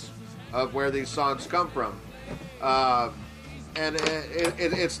genesis of where these songs come from. And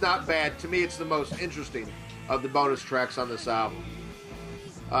it's not bad. To me, it's the most interesting of the bonus tracks on this album.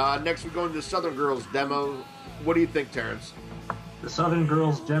 Next, we go into the Southern Girls demo. What do you think, Terrence? The Southern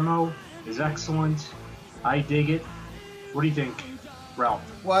Girls demo is excellent. I dig it. What do you think, Ralph?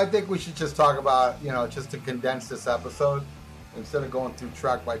 Well, I think we should just talk about, you know, just to condense this episode, instead of going through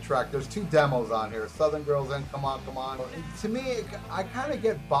track by track. There's two demos on here, Southern Girls and Come On, Come On. And to me, I kind of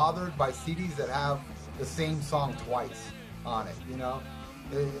get bothered by CDs that have the same song twice on it, you know?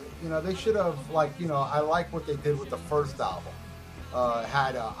 They should have, like, you know, I like what they did with the first album.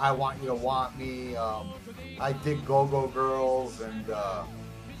 Had I Want You to Want Me, I Dig Go-Go Girls, and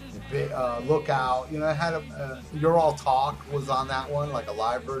Look Out. You know, it had You're All Talk was on that one, like a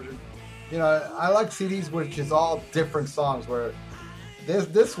live version. You know, I like CDs which is all different songs, where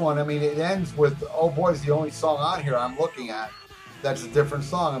this one, I mean, it ends with Oh Boy's the only song on here I'm looking at that's a different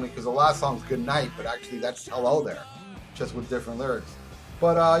song. I mean, because the last song's Good Night, but actually that's Hello There, just with different lyrics.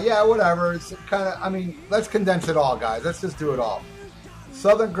 But yeah, whatever. It's kind of, I mean, let's condense it all, guys. Let's just do it all.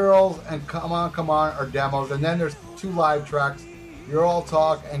 Southern Girls and Come On, Come On are demos, and then there's two live tracks, You're All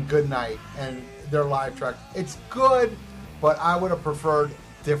Talk and Good Night, and they're live tracks. It's good, but I would have preferred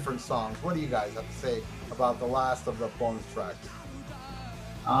different songs. What do you guys have to say about the last of the bonus tracks?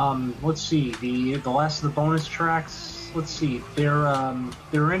 Let's see, the last of the bonus tracks, let's see,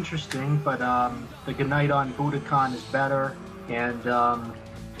 they're interesting, but the Good Night on Budokan is better, and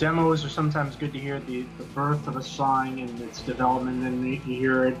demos are sometimes good to hear the birth of a song and its development, and you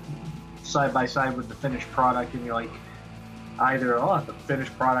hear it side by side with the finished product, and you're like, either, oh, the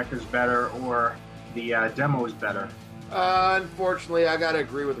finished product is better, or The demo is better. Unfortunately, I gotta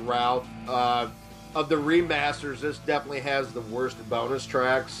agree with Ralph. Of the remasters, this definitely has the worst bonus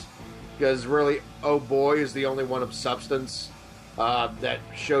tracks, because really, Oh Boy is the only one of substance that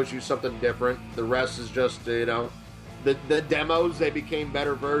shows you something different. The rest is just, the demos, they became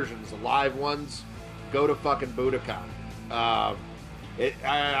better versions. The live ones, go to fucking Budokan. I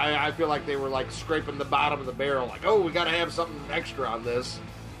feel like they were like scraping the bottom of the barrel, like, oh, we gotta have something extra on this,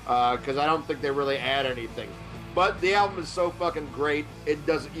 because I don't think they really add anything. But the album is so fucking great, it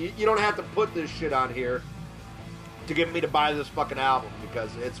doesn't. You don't have to put this shit on here to get me to buy this fucking album,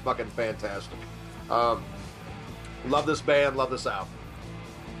 because it's fucking fantastic. Love this band, love this album.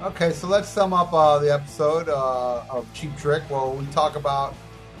 Okay, so let's sum up the episode of Cheap Trick, where we talk about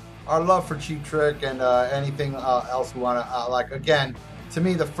our love for Cheap Trick and anything else we want to like. Again, to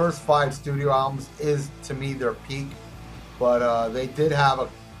me, the first 5 studio albums is, to me, their peak. But they did have a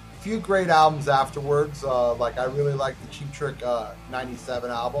few great albums afterwards. Like, I really like the Cheap Trick 97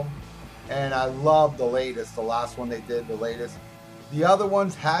 album. And I love the latest, the last one they did, the latest. The other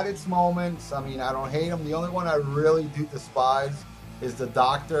ones had its moments. I mean, I don't hate them. The only one I really do despise is The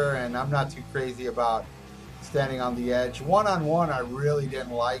Doctor, and I'm not too crazy about Standing on the Edge. One on One I really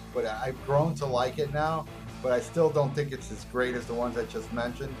didn't like, but I've grown to like it now. But I still don't think it's as great as the ones I just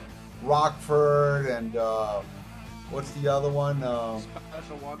mentioned. Rockford and what's the other one?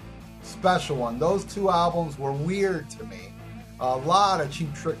 Special One. Those 2 albums were weird to me. A lot of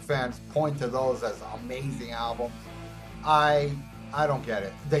Cheap Trick fans point to those as amazing albums. I don't get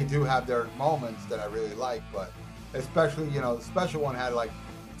it. They do have their moments that I really like, but especially, the Special One had like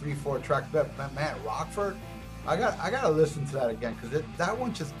 3-4 tracks. But man, Rockford, I gotta listen to that again, because that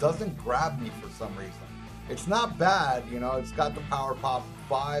one just doesn't grab me for some reason. It's not bad, it's got the power pop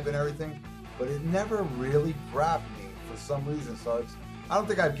vibe and everything, but it never really grabbed me for some reason. So I don't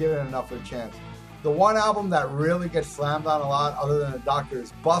think I've given it enough of a chance. The one album that really gets slammed on a lot, other than The Doctor,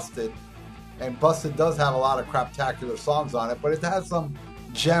 is Busted. And Busted does have a lot of craptacular songs on it, but it has some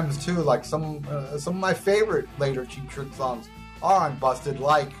gems too. Like some of my favorite later Cheap Trick songs are on Busted,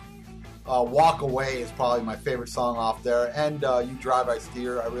 like Walk Away is probably my favorite song off there, and You Drive I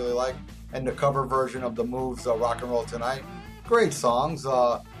Steer I really like, and the cover version of The Moves' Rock and Roll Tonight. Great songs.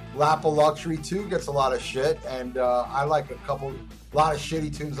 Lap of Luxury too gets a lot of shit, and I like a lot of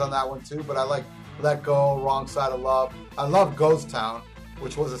shitty tunes on that one too, but I like Let Go, Wrong Side of Love. I love Ghost Town,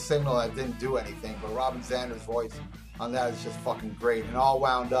 which was a signal that didn't do anything, but Robin Zander's voice on that is just fucking great. And All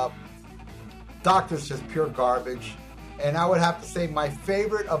Wound Up, Doctor's just pure garbage. And I would have to say my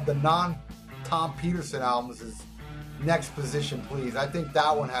favorite of the non-Tom Peterson albums is Next Position Please. I think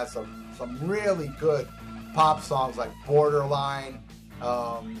that one has some really good pop songs like Borderline,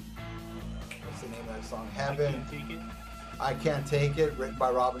 what's the name of that song? Heaven. I Can't Take It, written by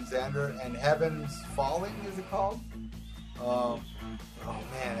Robin Zander, and Heaven's Falling, is it called? Oh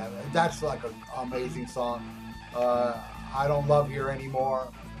man, that's like an amazing song. I Don't Love You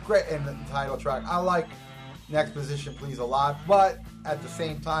Anymore, great, and the title track. I like Next Position Please a lot, but at the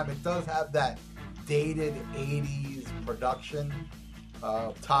same time, it does have that dated 80s production.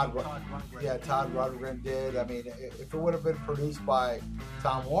 Todd Rundgren did. I mean, if it would have been produced by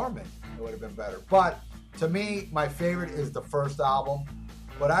Tom Warman, it would have been better. But to me, my favorite is the first album.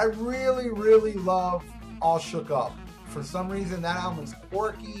 But I really, really love All Shook Up. For some reason, that album is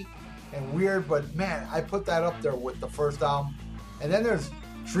quirky and weird, but man, I put that up there with the first album. And then there's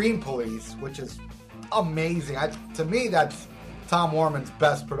Dream Police, which is amazing. To me, that's Tom Warman's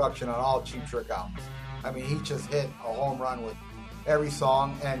best production on all Cheap Trick albums. I mean, he just hit a home run with every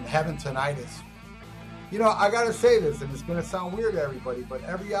song. And Heaven Tonight is, I gotta say this, and it's gonna sound weird to everybody, but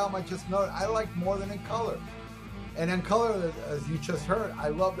every album I just know I like more than In Color. And In Color, as you just heard, I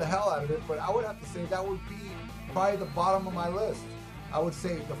love the hell out of it, but I would have to say that would be probably the bottom of my list. I would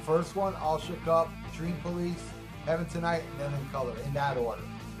say the first one, All Shook Up, Dream Police, Heaven Tonight, and then In Color, in that order.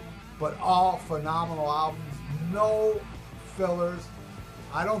 But all phenomenal albums, no fillers.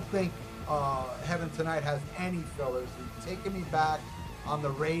 I don't think Heaven Tonight has any fillers. It's Taking Me Back, On the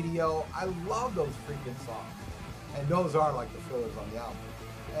Radio. I love those freaking songs. And those are like the fillers on the album.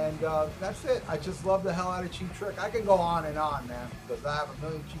 And that's it. I just love the hell out of Cheap Trick. I can go on and on, man, because I have a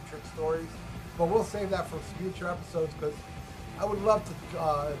million Cheap Trick stories. But we'll save that for future episodes, because I would love to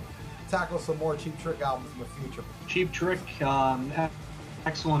tackle some more Cheap Trick albums in the future. Cheap Trick,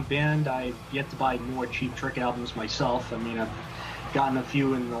 excellent band. I've yet to buy more Cheap Trick albums myself. I mean, I've gotten a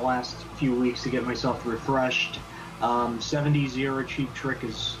few in the last few weeks to get myself refreshed. 70s era Cheap Trick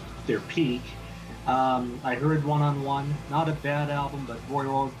is their peak. I heard One on One, not a bad album, but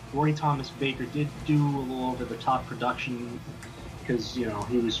Roy Thomas Baker did do a little over the top production because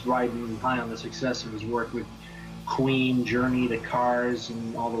he was riding high on the success of his work with Queen, Journey, The Cars,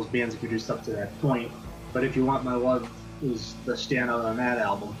 and all those bands he produced up to that point. But If You Want My Love was the standout on that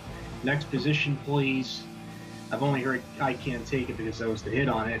album. Next Position, Please. I've only heard I Can't Take It because that was the hit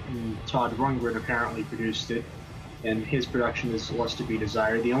on it, and Todd Rundgren apparently produced it, and his production is less to be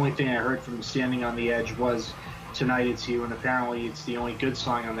desired. The only thing I heard from Standing on the Edge was Tonight It's You, and apparently it's the only good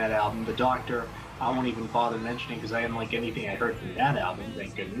song on that album. The Doctor, I won't even bother mentioning because I didn't like anything I heard from that album,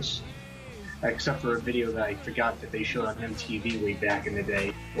 thank goodness. Except for a video that I forgot that they showed on MTV way back in the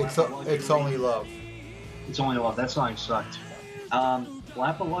day. It's Only Love. It's Only Love. That song sucked.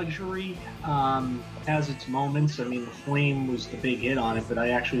 Lap of Luxury has its moments. I mean, The Flame was the big hit on it, but I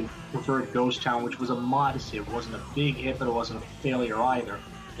actually preferred Ghost Town, which was a modest hit. It wasn't a big hit, but it wasn't a failure either.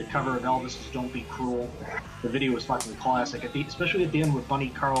 The cover of Elvis's Don't Be Cruel. The video was fucking classic, especially at the end where Bunny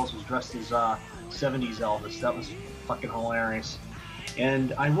Carlos was dressed as 70s Elvis. That was fucking hilarious.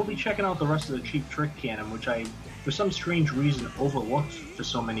 And I will be checking out the rest of the Cheap Trick canon, which I, for some strange reason, overlooked for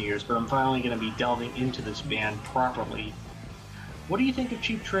so many years, but I'm finally going to be delving into this band properly. What do you think of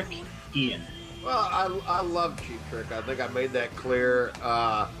Cheap Trick, Ian? Well, I love Cheap Trick. I think I made that clear.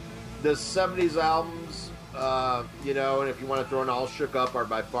 The 70s albums, and if you want to throw in All Shook Up, are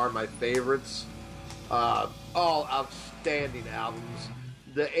by far my favorites. All outstanding albums.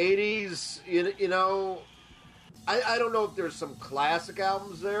 The 80s, I don't know if there's some classic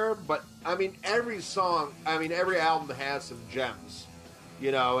albums there, but, I mean, every album has some gems,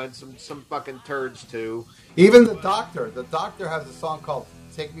 and some fucking turds, too. Even The Doctor has a song called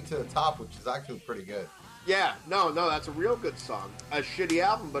Take Me to the Top, which is actually pretty good. Yeah, no, that's a real good song. A shitty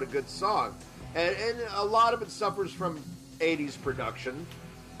album, but a good song. And a lot of it suffers from 80s production.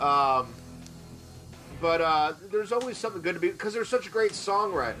 But there's always something good to be, because they're such great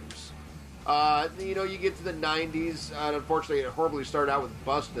songwriters. You get to the 90s, and unfortunately it horribly started out with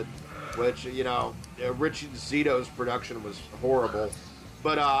Busted, which, Richie Zito's production was horrible.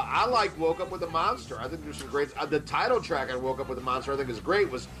 But I like Woke Up With a Monster. I think there's some great... the title track on Woke Up With a Monster I think is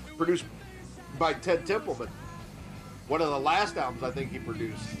great. Was produced by Ted Templeman. One of the last albums I think he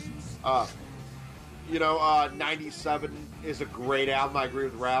produced. 97 is a great album. I agree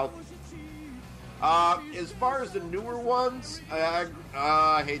with Ralph. As far as the newer ones,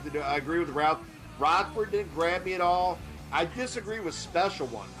 I hate to do it. I agree with Ralph. Rockford didn't grab me at all. I disagree with Special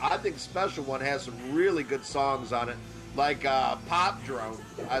One. I think Special One has some really good songs on it. Like Pop Drone,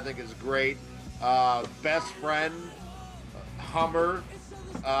 I think is great. Best Friend, Hummer.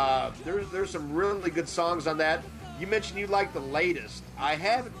 There's some really good songs on that. You mentioned you like the latest. I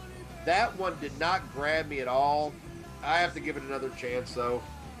haven't. That one did not grab me at all. I have to give it another chance, though.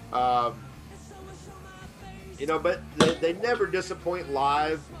 But they never disappoint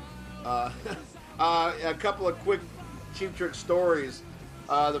live. A couple of quick Cheap Trick stories.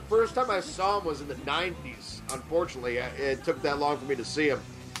 The first time I saw him was in the 90s. Unfortunately, it took that long for me to see him.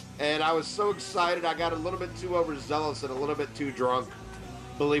 And I was so excited, I got a little bit too overzealous and a little bit too drunk,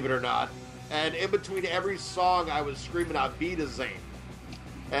 believe it or not. And in between every song, I was screaming out, Vida Zane.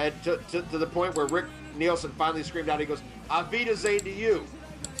 And to the point where Rick Nielsen finally screamed out, he goes, Vida Zane to you.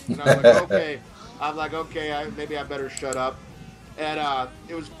 And I was like, okay. I'm like, okay, maybe I better shut up. And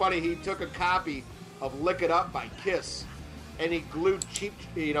it was funny, he took a copy of Lick It Up by Kiss, and he glued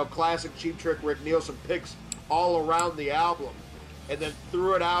classic Cheap Trick Rick Nielsen picks all around the album, and then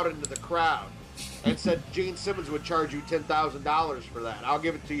threw it out into the crowd, and said Gene Simmons would charge you $10,000 for that. I'll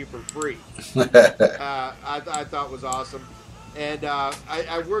give it to you for free. I thought was awesome. And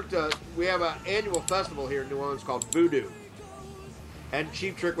I worked, we have an annual festival here in New Orleans called Voodoo, and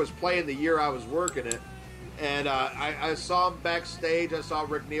Cheap Trick was playing the year I was working it. And I saw him backstage. I saw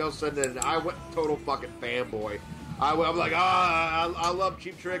Rick Nielsen, and I went total fucking fanboy. I'm like, I love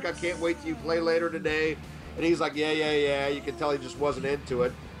Cheap Trick. I can't wait till you play later today. And he's like, yeah. You can tell he just wasn't into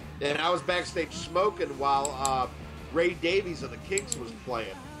it. And I was backstage smoking while Ray Davies of the Kinks was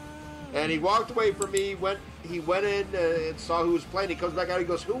playing. And he walked away from me. He went in and saw who was playing. He comes back out. He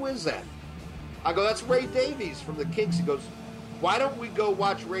goes, who is that? I go, that's Ray Davies from the Kinks. He goes, why don't we go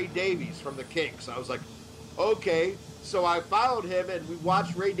watch Ray Davies from the Kinks? I was like, okay. So I followed him, and we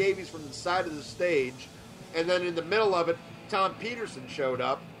watched Ray Davies from the side of the stage. And then in the middle of it, Tom Peterson showed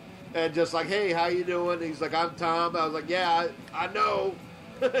up. And just like, hey, how you doing? He's like, I'm Tom. I was like, yeah, I know.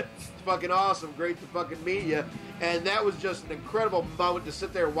 It's fucking awesome. Great to fucking meet you. And that was just an incredible moment to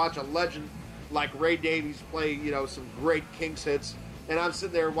sit there and watch a legend like Ray Davies play, some great Kinks hits. And I'm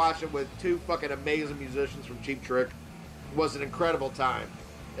sitting there watching with two fucking amazing musicians from Cheap Trick. It was an incredible time.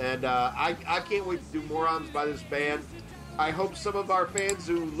 And I can't wait to do more albums by this band. I hope some of our fans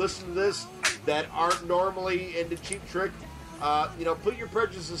who listen to this that aren't normally into Cheap Trick put your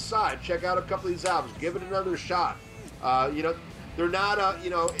prejudice aside. Check out a couple of these albums. Give it another shot. They're not,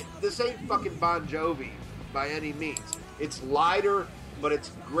 this ain't fucking Bon Jovi by any means. It's lighter, but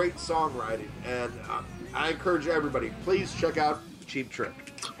it's great songwriting. And I encourage everybody, please check out Cheap Trick.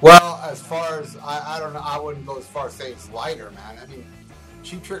 Well, as far as, I don't know, I wouldn't go as far as saying it's lighter, man. I mean,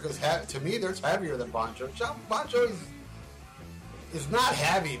 Cheap Trick is, to me, there's heavier than Bon Jovi. Bon Jovi is not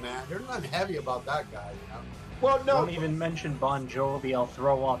heavy, man. There's nothing heavy about that guy, you know? Well, no. Don't even mention Bon Jovi, I'll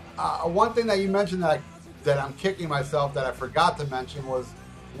throw up. One thing that you mentioned that I'm kicking myself that I forgot to mention was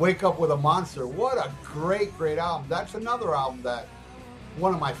Wake Up With a Monster. What a great, great album. That's another album that,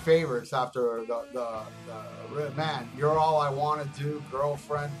 one of my favorites after the man, You're All I Want to Do,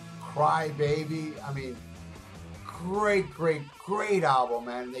 Girlfriend, Cry Baby. I mean, great, great, great album,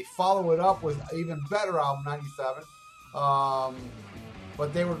 man. And they follow it up with an even better album, 97.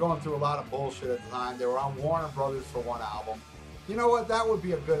 But they were going through a lot of bullshit at the time. They were on Warner Brothers for one album. You know what? That would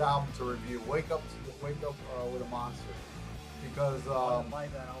be a good album to review. Wake Up With a Monster. Because I'll buy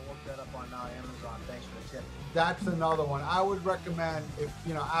that. I'll look that up on Amazon. Thanks for the tip. That's another one. I would recommend if,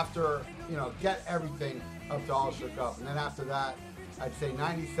 after, get everything up to All Shook Up. And then after that, I'd say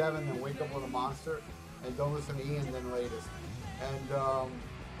 97 and Wake Up With a Monster. And don't listen to Ian, then Latest. And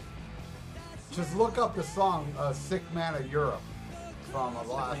just look up the song Sick Man of Europe from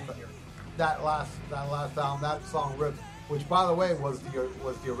that last album. That song ripped, which by the way was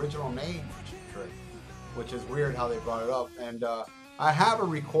the original name for Cheap Trick, which is weird how they brought it up. And I have a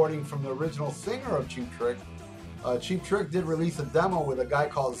recording from the original singer of Cheap Trick. Cheap Trick did release a demo with a guy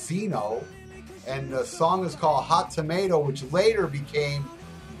called Zeno, and the song is called Hot Tomato, which later became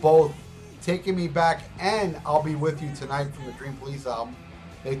both Taking Me Back and I'll Be With You Tonight from the Dream Police album.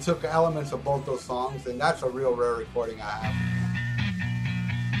 They took elements of both those songs, and that's a real rare recording I have.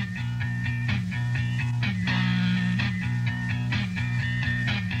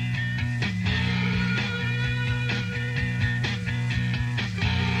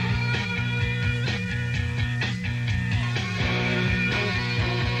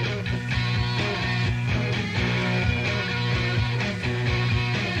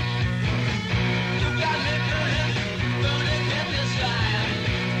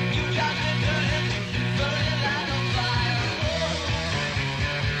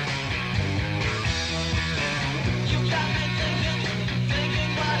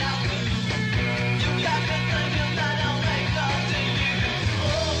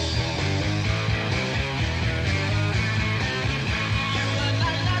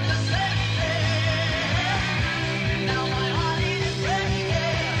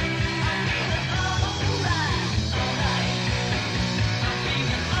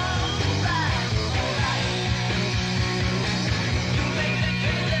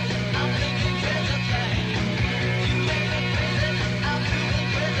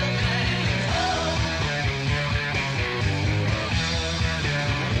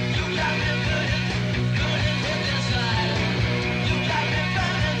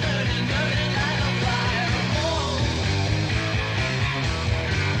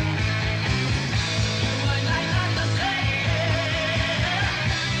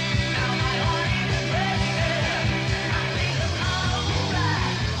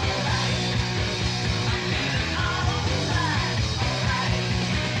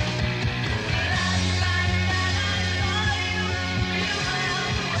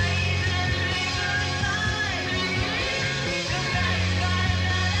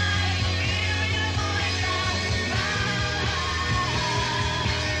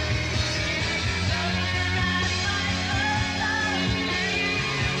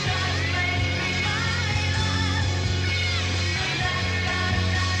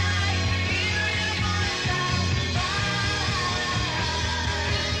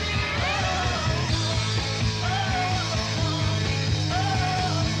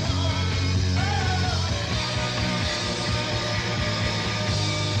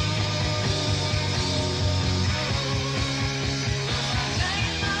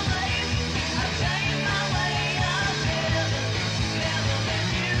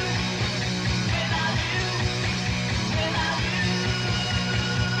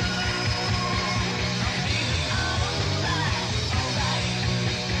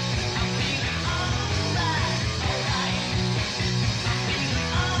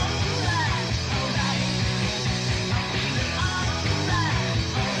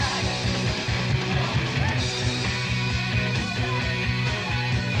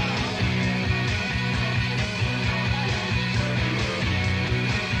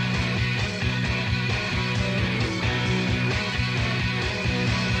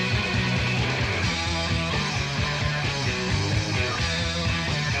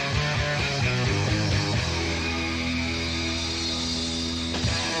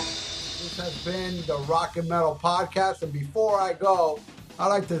 been the Rock and Metal Podcast. And before I go, I'd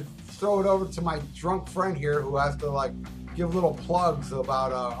like to throw it over to my drunk friend here who has to give little plugs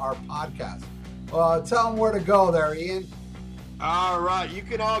about our podcast. Tell them where to go there, Ian. All right, you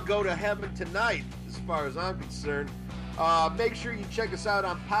can all go to heaven tonight, as far as I'm concerned. Make sure you check us out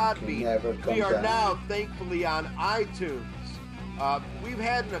on Podbean. We are now, thankfully, on iTunes. We've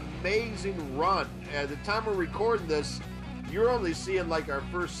had an amazing run. At the time we're recording this, you're only seeing our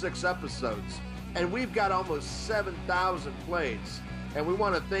first 6 episodes. And we've got almost 7,000 plays. And we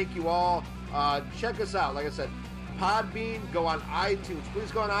want to thank you all. Check us out. Like I said, Podbean, go on iTunes.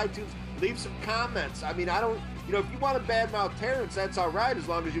 Please go on iTunes. Leave some comments. I mean, if you want to badmouth Terrence, that's all right, as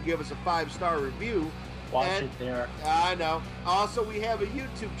long as you give us a 5-star review. Watch it there. I know. Also, we have a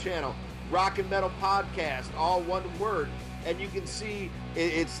YouTube channel, Rock and Metal Podcast, all one word. And you can see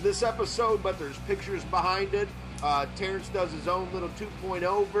it's this episode, but there's pictures behind it. Terrence does his own little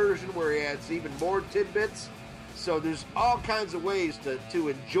 2.0 version where he adds even more tidbits. So there's all kinds of ways to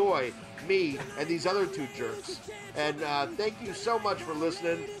enjoy me and these other 2 jerks. And thank you so much for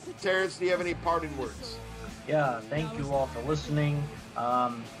listening. Terrence, do you have any parting words? Yeah, thank you all for listening.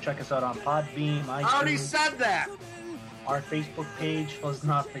 Check us out on Podbean, iTunes. I already said that! Our Facebook page, let's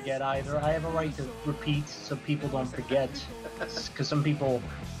not forget either. I have a right to repeat so people don't forget, because some people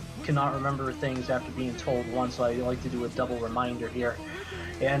cannot remember things after being told once, so I like to do a double reminder here.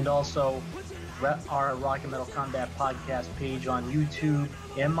 And also, our Rock and Metal Combat Podcast page on YouTube,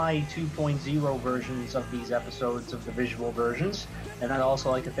 and my 2.0 versions of these episodes of the visual versions. And I'd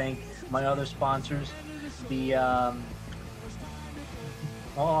also like to thank my other sponsors,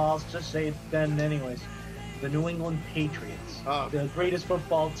 I'll just say it then anyways. The New England Patriots, the greatest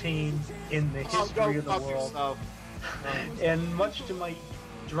football team in the history of the world. And much to my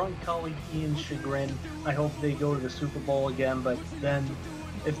drunk colleague Ian's chagrin, I hope they go to the Super Bowl again, but then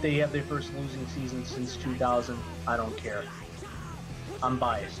if they have their first losing season since 2000, I don't care. I'm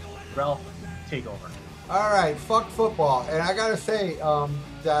biased. Ralph, take over. All right, fuck football. And I got to say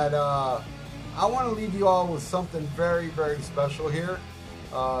that I want to leave you all with something very, very special here.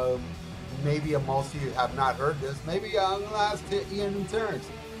 Maybe most of you have not heard this. Maybe I'm going to ask Ian and Terrence.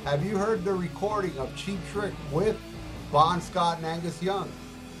 Have you heard the recording of Cheap Trick with Bon Scott and Angus Young?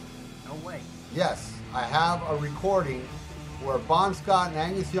 No way. Yes, I have a recording where Bon Scott and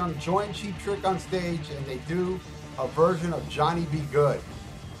Angus Young join Cheap Trick on stage and they do a version of Johnny Be Good.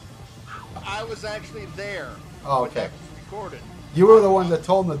 I was actually there. Oh, when okay. that was recorded. You were the one that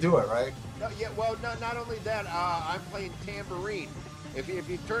told them to do it, right? No, yeah, well, not only that, I'm playing tambourine. If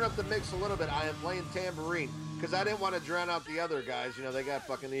you turn up the mix a little bit, I am playing tambourine because I didn't want to drown out the other guys. They got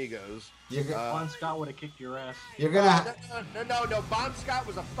fucking egos. Bon Scott would have kicked your ass. You're gonna. No. Bon Scott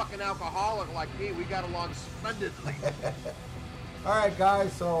was a fucking alcoholic like me. We got along splendidly. All right,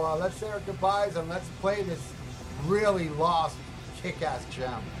 guys. So let's say our goodbyes and let's play this really lost kick-ass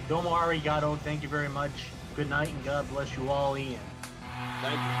gem. Domo arigato. Thank you very much. Good night and God bless you all, Ian.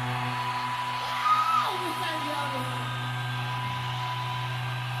 Thank you.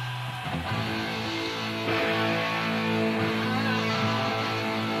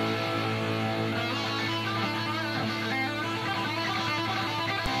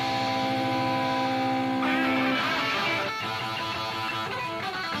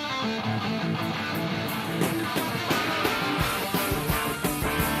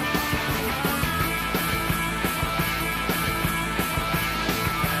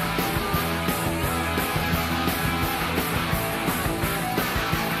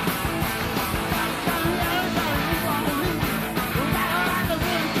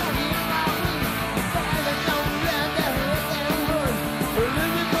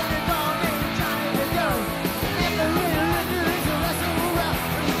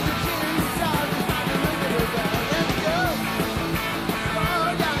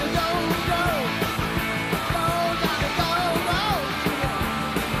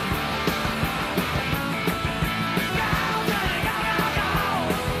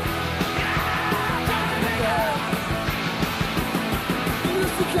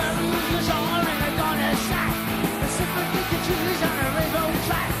 Carry the